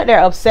 I feel like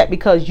they're upset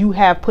because you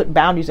have put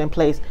boundaries in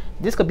place.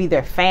 This could be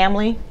their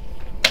family.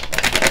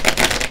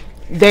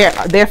 Their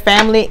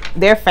family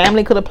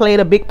could have played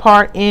a big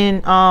part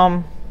in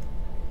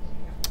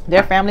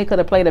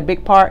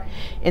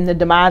the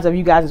demise of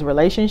you guys'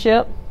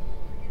 relationship.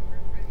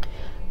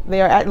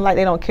 They are acting like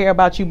they don't care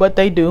about you, but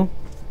they do.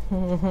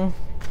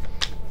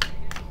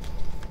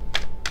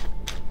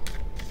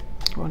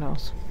 What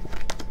else?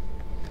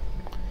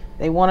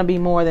 They want to be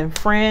more than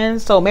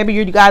friends. So maybe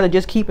you guys are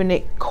just keeping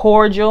it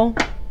cordial.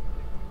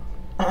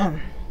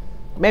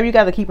 Maybe you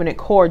guys are keeping it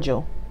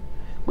cordial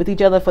with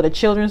each other for the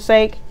children's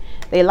sake.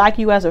 They like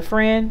you as a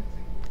friend.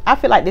 I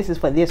feel like this is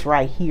for this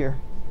right here.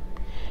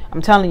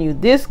 I'm telling you,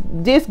 this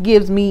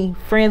gives me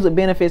friends with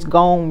benefits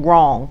gone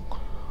wrong.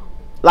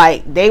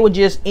 Like they were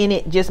just in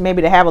it just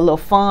maybe to have a little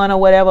fun or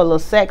whatever, a little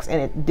sex,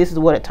 and this is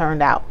what it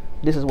turned out.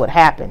 This is what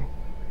happened.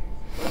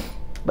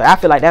 But I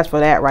feel like that's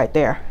for that right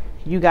there.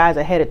 You guys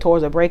are headed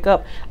towards a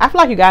breakup. I feel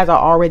like you guys are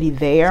already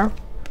there.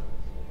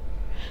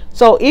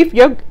 So if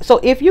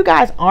you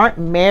guys aren't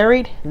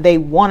married, they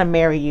want to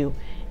marry you,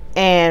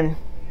 and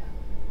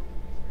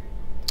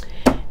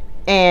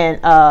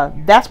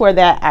that's where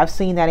I've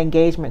seen that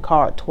engagement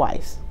card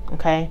twice.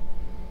 Okay,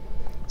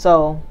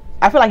 so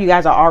I feel like you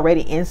guys are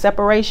already in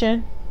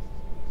separation,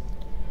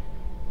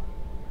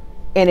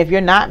 and if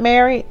you're not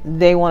married,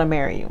 they want to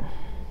marry you,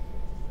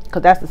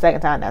 because that's the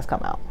second time that's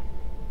come out.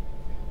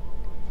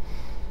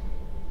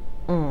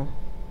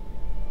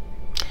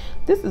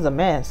 This is a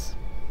mess.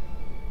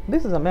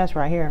 This is a mess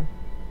right here.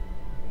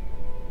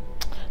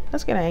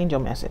 Let's get an angel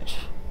message.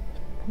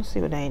 Let's see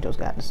what the angels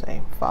got to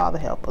say. Father,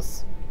 help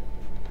us.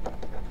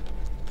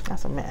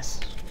 That's a mess.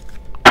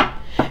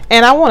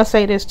 And I want to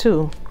say this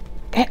too.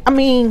 I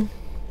mean,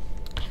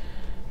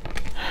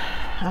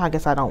 I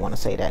guess I don't want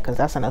to say that because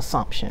that's an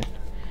assumption.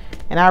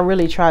 And I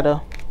really try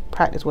to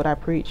practice what I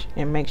preach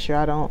and make sure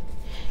I don't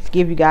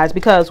give you guys,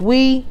 because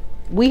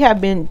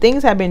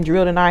things have been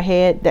drilled in our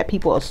head that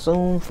people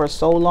assume for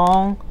so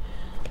long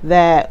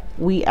that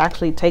we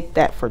actually take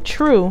that for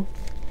true,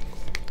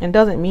 and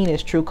doesn't mean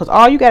it's true, because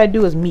all you got to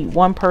do is meet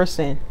one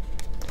person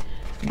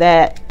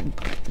that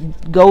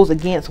goes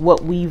against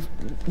what we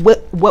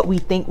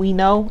think we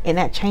know, and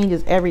that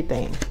changes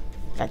everything.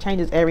 That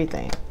changes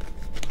everything.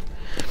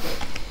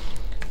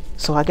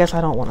 So I guess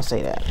I don't want to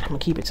say that. I'm gonna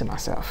keep it to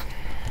myself.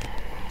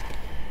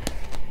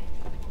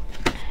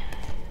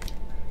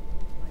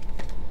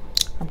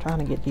 I'm trying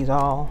to get these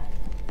all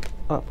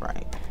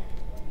upright.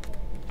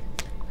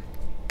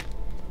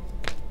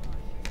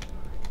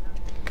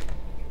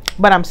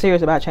 But I'm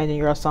serious about changing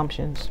your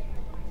assumptions.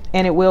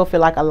 And it will feel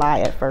like a lie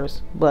at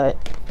first. But,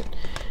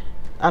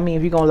 I mean,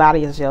 if you're going to lie to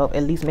yourself,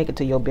 at least make it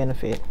to your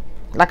benefit.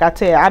 Like I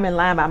tell you, I've been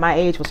lying about my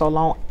age for so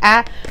long.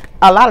 A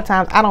lot of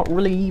times, I don't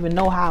really even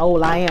know how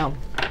old I am.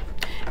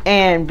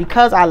 And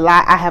because I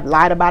have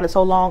lied about it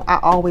so long, I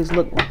always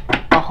look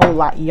a whole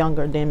lot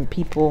younger than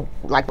people.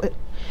 Like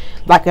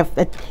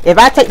if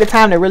I take the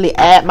time to really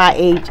add my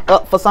age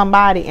up for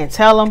somebody and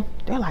tell them,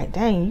 they're like,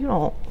 dang, you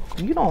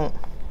don't,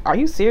 are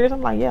you serious?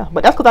 I'm like, yeah.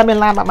 But that's because I've been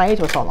lying about my age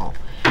for so long.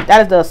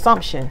 That is the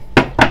assumption.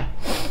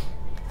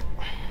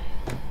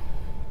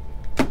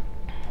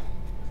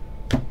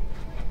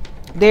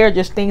 They're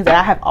just things that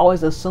I have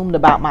always assumed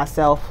about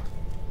myself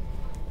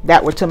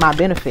that were to my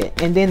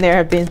benefit. And then there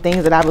have been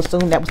things that I've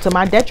assumed that was to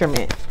my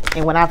detriment.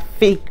 And when I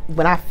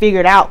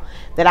figured out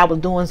that I was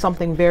doing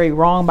something very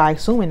wrong by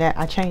assuming that,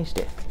 I changed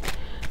it.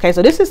 Okay,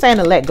 so this is saying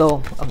to let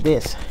go of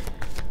this.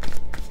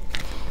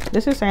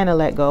 This is saying to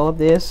let go of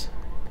this.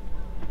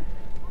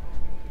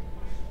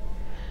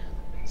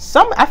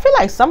 I feel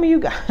like some of you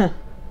guys,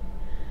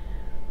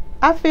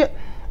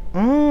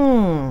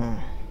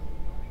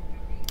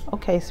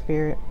 okay,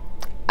 Spirit.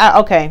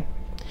 Okay.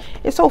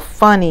 It's so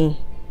funny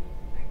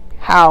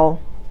how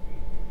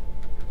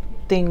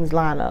things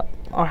line up,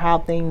 or how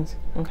things,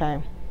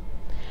 okay.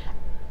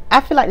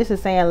 I feel like this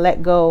is saying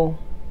let go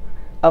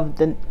of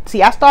the,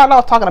 see, I started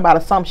off talking about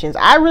assumptions.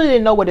 I really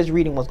didn't know where this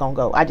reading was going to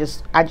go. I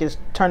just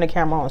turned the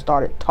camera on and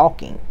started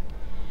talking.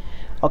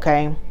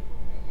 Okay.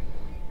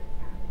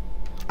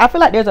 I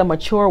feel like there's a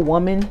mature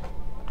woman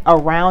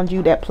around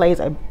you that plays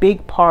a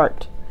big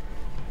part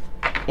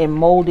in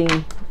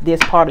molding this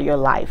part of your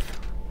life.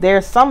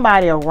 There's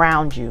somebody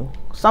around you,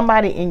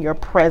 somebody in your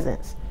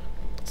presence,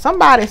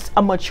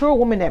 a mature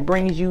woman that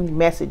brings you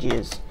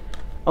messages.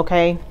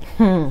 Okay.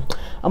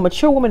 A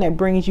mature woman that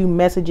brings you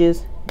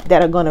messages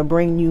that are going to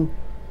bring you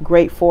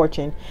great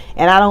fortune.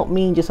 And I don't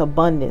mean just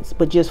abundance,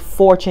 but just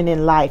fortune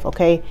in life.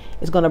 Okay.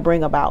 It's going to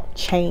bring about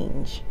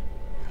change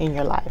in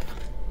your life.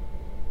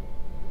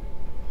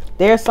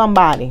 There's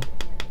somebody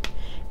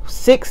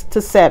 6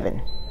 to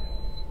 7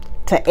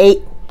 to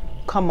 8.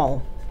 Come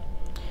on.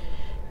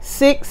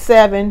 6,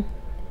 7,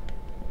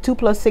 2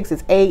 plus 6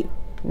 is 8,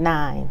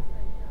 9.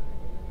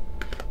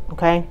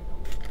 Okay.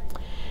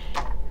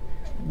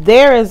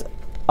 There is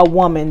a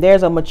woman,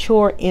 there's a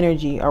mature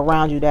energy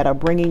around you that are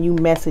bringing you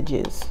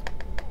messages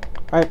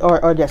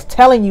or just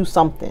telling you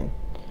something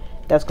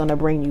that's going to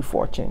bring you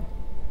fortune.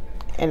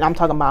 And I'm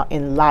talking about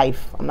in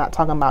life. I'm not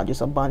talking about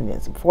just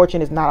abundance.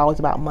 Fortune is not always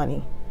about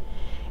money,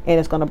 and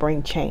it's going to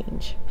bring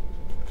change.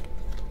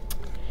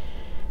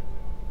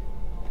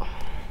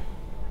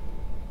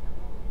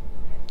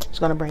 It's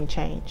going to bring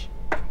change.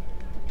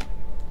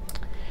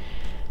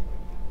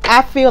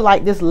 I feel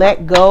like this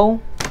let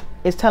go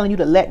is telling you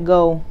to let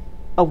go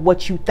of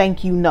what you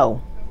think you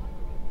know.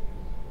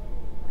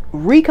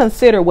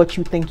 Reconsider what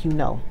you think you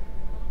know.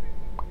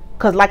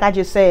 Because like I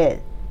just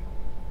said,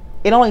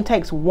 it only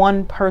takes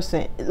one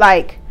person.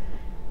 Like,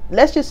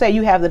 let's just say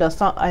you have an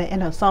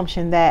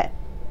assumption that,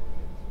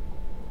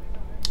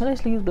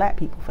 let's use black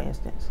people for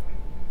instance.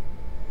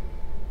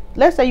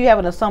 Let's say you have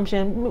an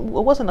assumption.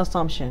 What's an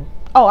assumption?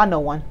 Oh, I know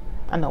one.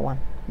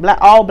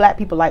 All black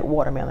people like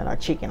watermelon or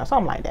chicken or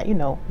something like that. You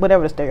know,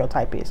 whatever the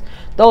stereotype is.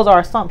 Those are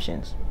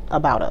assumptions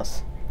about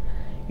us.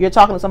 You're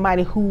talking to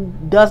somebody who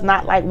does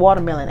not like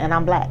watermelon, and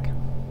I'm black.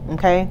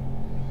 Okay.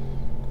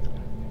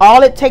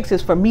 All it takes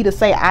is for me to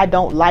say I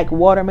don't like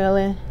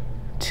watermelon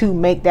to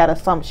make that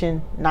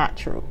assumption not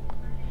true.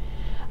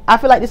 I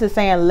feel like this is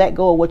saying let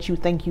go of what you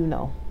think you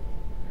know.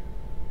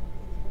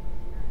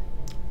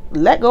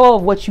 Let go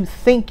of what you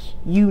think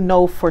you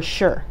know for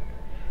sure.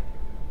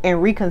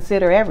 And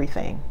reconsider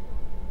everything.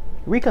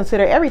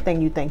 Reconsider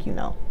everything you think you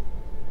know.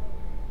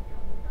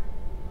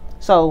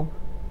 So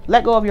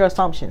let go of your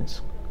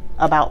assumptions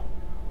about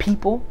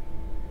people,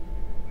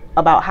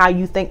 about how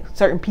you think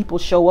certain people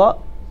show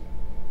up,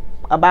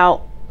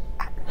 about,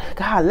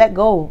 God, let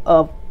go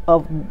of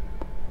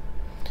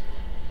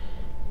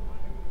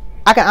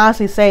I can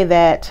honestly say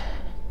that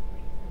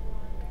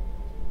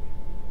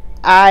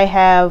I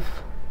have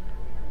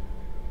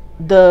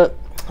the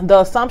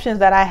assumptions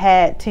that I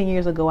had 10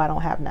 years ago I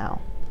don't have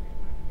now,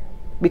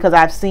 because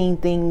I've seen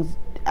things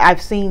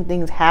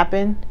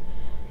happen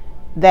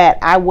that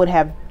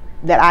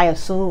I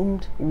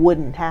assumed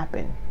wouldn't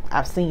happen.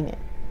 I've seen it.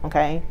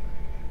 Okay.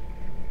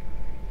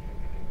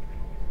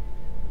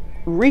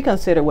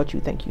 Reconsider what you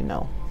think you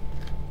know.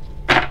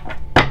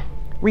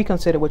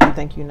 Reconsider what you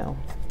think you know.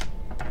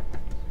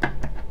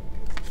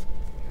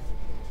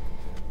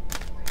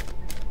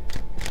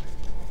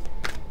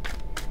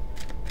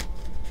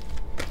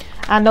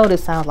 I know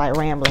this sounds like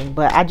rambling,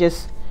 but I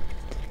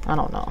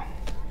don't know.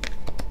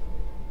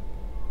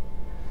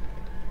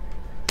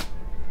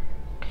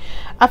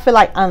 I feel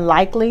like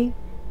unlikely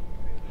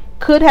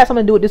could have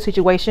something to do with this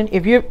situation.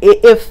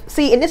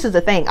 See, and this is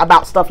the thing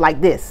about stuff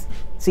like this.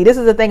 See, this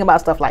is the thing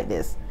about stuff like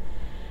this.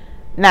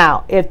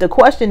 Now, if the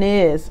question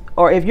is,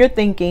 or if you're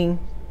thinking,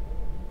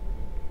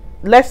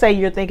 let's say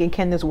you're thinking,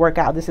 can this work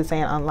out? This is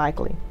saying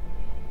unlikely.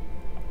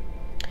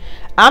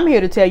 I'm here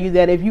to tell you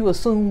that if you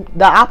assume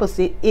the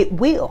opposite, it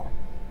will.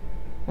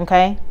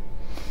 Okay.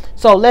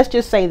 So let's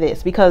just say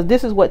this, because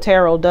this is what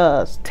tarot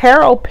does.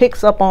 Tarot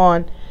picks up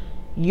on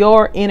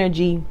your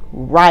energy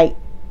right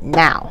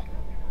now.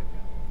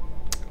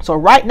 So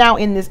right now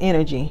in this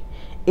energy,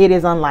 it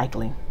is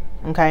unlikely.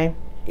 Okay.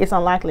 It's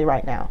unlikely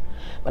right now.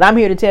 But I'm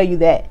here to tell you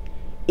that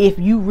if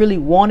you really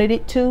wanted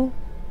it to,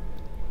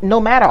 no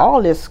matter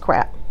all this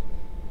crap,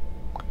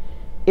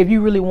 if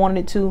you really wanted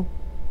it to,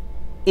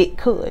 it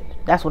could.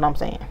 That's what I'm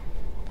saying.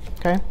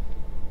 Okay.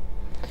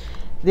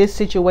 The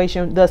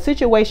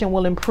situation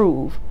will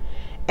improve.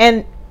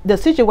 And the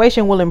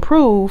situation will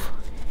improve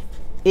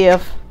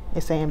if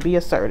it's saying be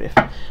assertive.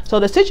 So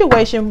the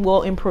situation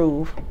will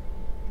improve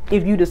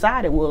if you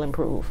decide it will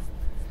improve.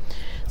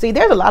 See,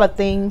 there's a lot of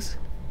things.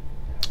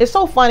 It's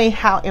so funny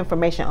how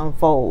information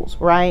unfolds,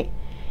 right?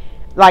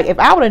 Like if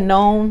I would have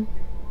known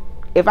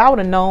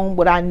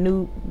what I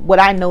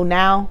know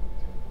now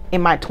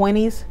in my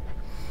 20s,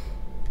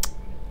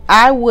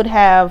 there would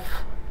have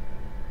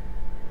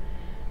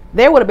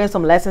been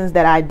some lessons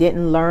that I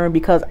didn't learn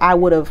because I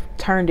would have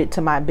turned it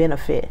to my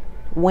benefit.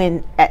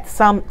 When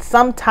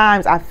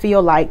sometimes I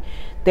feel like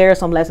there are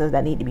some lessons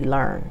that need to be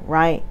learned,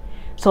 right?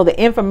 So the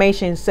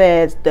information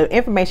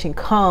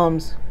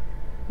comes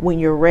when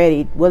you're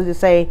ready. What does it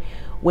say?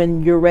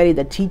 when you're ready,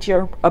 the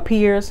teacher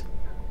appears.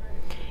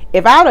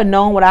 If I would have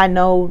known what I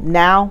know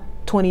now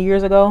 20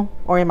 years ago,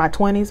 or in my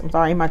 20s,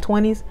 in my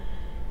 20s,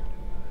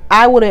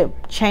 I would have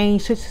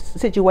changed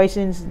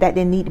situations that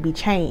didn't need to be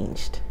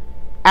changed.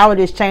 I would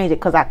just change it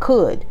because I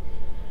could,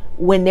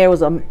 when there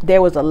was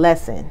a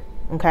lesson.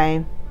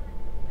 Okay,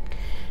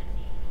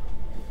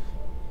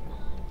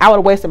 I would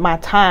have wasted my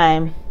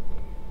time,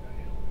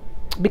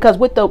 because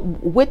with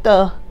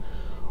the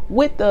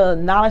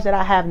knowledge that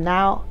I have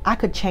now, I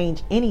could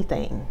change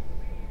anything,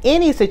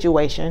 any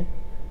situation,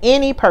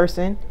 any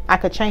person. I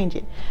could change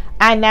it.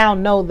 I now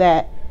know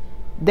that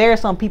there are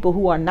some people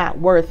who are not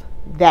worth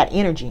that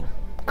energy,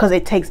 because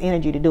it takes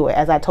energy to do it.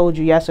 As I told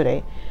you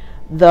yesterday,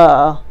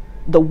 the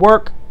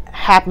work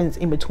happens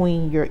in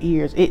between your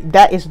ears.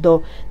 That is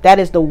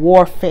the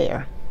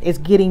warfare. It's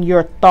getting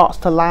your thoughts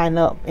to line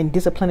up and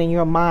disciplining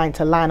your mind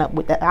to line up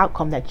with the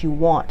outcome that you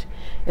want.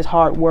 It's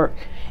hard work,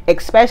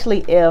 especially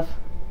if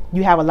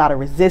you have a lot of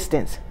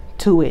resistance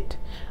to it.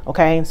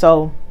 Okay,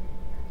 so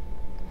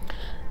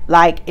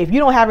like if you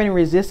don't have any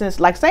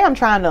resistance, like say I'm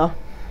trying to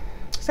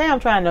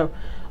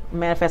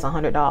manifest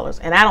 $100,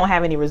 and I don't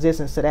have any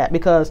resistance to that,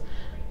 because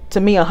to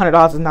me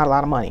 $100 is not a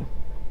lot of money.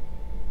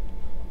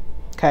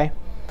 Okay,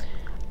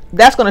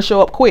 that's going to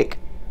show up quick.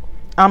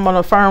 I'm going to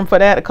affirm for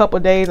that a couple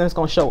of days, and it's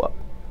going to show up,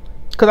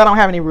 because I don't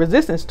have any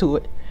resistance to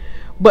it.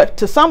 But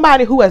to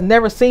somebody who has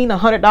never seen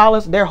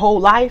 $100 their whole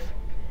life,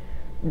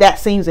 that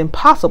seems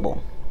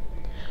impossible.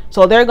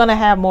 So they're going to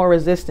have more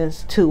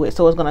resistance to it.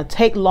 So it's going to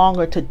take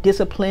longer to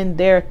discipline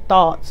their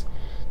thoughts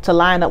to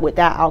line up with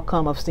that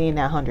outcome of seeing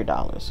that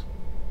 $100.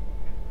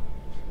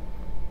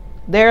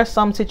 There are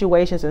some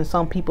situations and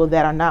some people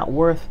that are not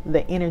worth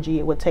the energy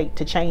it would take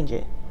to change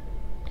it.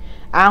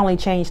 I only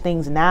change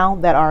things now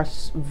that are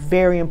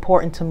very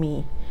important to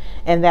me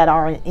and that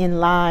are in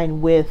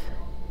line with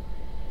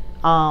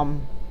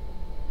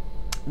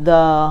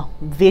the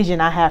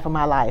vision I have for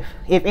my life.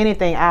 If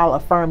anything, I'll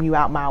affirm you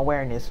out my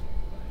awareness.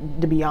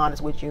 To be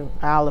honest with you,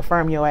 I'll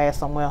affirm your ass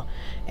somewhere,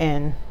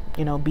 and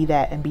be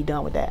that and be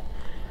done with that.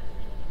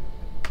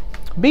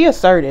 Be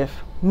assertive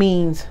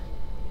means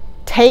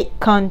take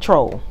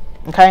control.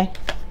 Okay,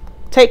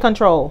 take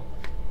control.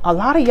 A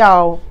lot of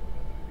y'all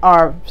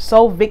are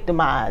so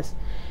victimized,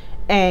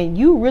 and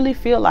you really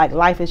feel like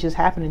life is just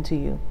happening to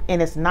you,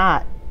 and it's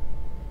not.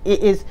 It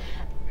is.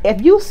 If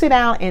you sit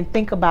down and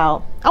think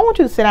about, I want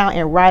you to sit down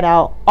and write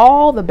out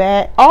all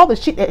the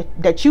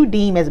shit that you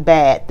deem as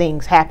bad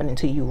things happening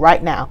to you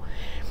right now.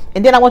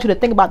 And then I want you to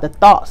think about the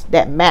thoughts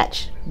that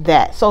match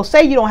that. So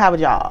say you don't have a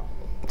job.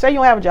 Say you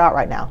don't have a job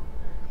right now.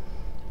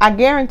 I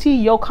guarantee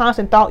your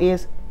constant thought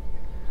is,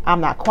 I'm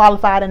not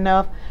qualified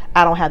enough.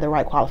 I don't have the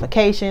right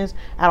qualifications.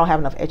 I don't have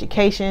enough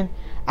education.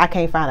 I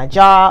can't find a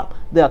job.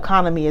 The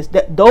economy is,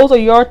 those are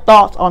your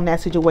thoughts on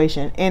that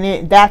situation.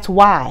 And that's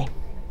why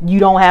you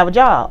don't have a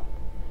job.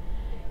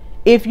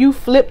 If you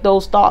flip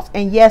those thoughts,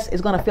 and yes,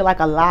 it's going to feel like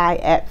a lie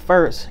at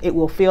first. It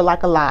will feel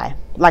like a lie.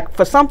 Like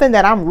for something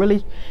that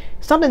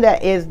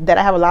that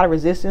I have a lot of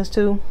resistance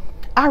to,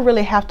 I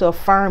really have to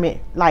affirm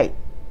it like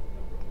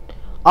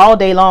all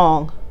day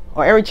long,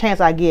 or every chance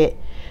I get,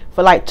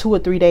 for like 2 or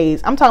 3 days.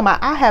 I'm talking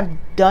about, I have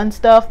done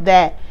stuff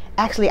that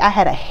actually I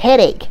had a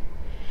headache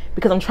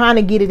because I'm trying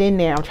to get it in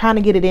there. I'm trying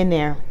to get it in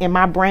there. And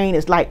my brain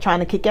is like trying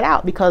to kick it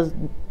out, because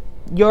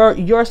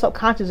your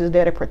subconscious is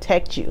there to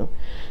protect you.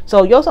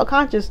 So your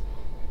subconscious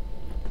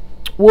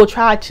will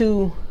try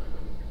to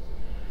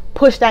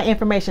push that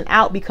information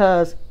out,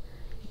 because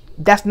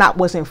that's not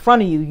what's in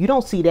front of you. You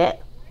don't see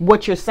that.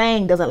 What you're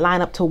saying doesn't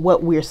line up to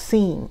what we're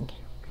seeing.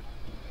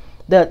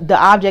 The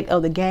object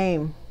of the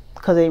game,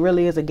 because it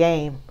really is a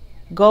game.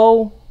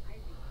 Go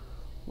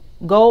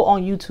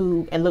on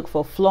YouTube and look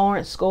for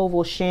Florence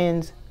Scovel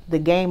Shen's The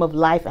Game of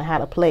Life and How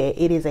to Play It.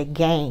 It is a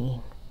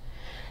game.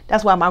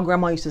 That's why my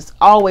grandma used to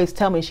always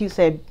tell me, she used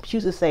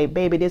to say,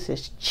 baby, this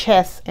is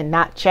chess and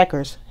not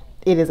checkers.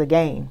 It is a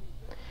game.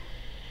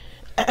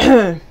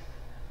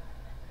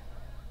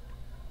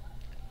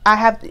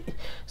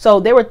 So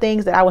there were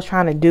things that I was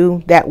trying to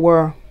do that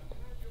were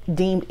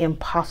deemed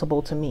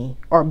impossible to me,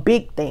 or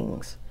big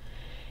things.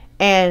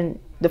 And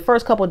the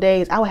first couple of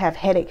days I would have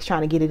headaches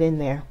trying to get it in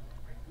there.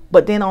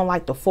 But then on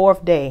like the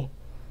 4th day,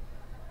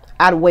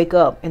 I'd wake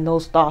up and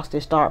those thoughts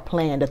just start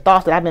playing. The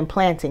thoughts that I've been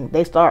planting,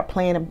 they start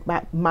playing in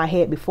my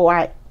head before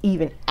I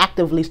even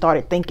actively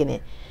started thinking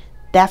it.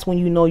 That's when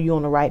you know you're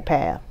on the right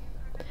path.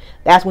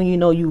 That's when you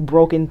know you've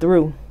broken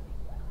through.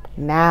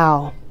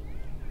 Now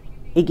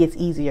it gets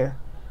easier.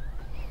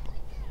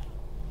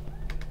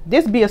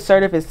 This be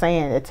assertive is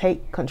saying to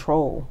take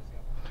control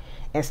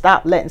and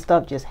stop letting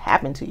stuff just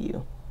happen to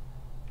you.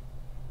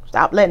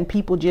 Stop letting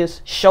people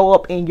just show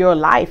up in your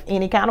life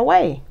any kind of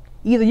way.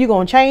 Either you're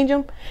going to change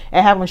them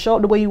and have them show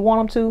up the way you want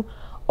them to,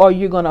 or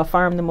you're going to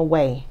affirm them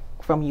away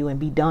from you and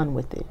be done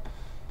with it.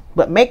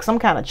 But make some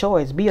kind of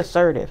choice. Be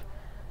assertive.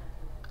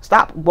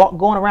 Stop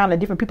going around to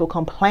different people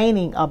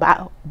complaining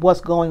about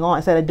what's going on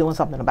instead of doing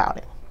something about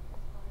it.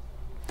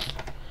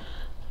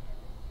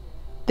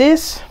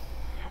 This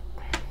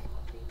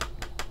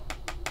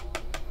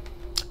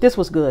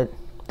was good.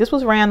 This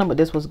was random, but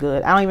this was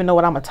good. I don't even know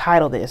what I'm going to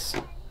title this.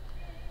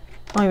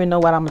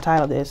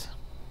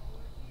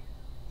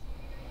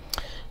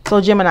 So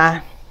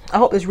Gemini, I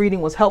hope this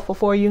reading was helpful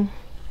for you.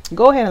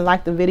 Go ahead and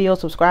like the video,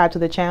 subscribe to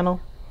the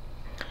channel.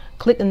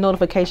 Click the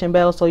notification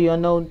bell so you'll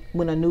know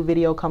when a new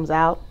video comes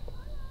out.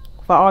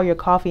 For all your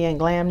coffee and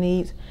glam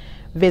needs,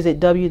 visit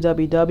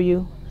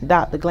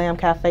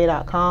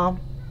www.theglamcafe.com.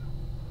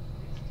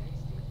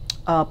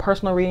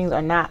 Personal readings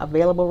are not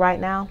available right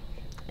now,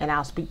 and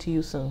I'll speak to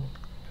you soon.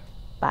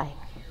 Bye.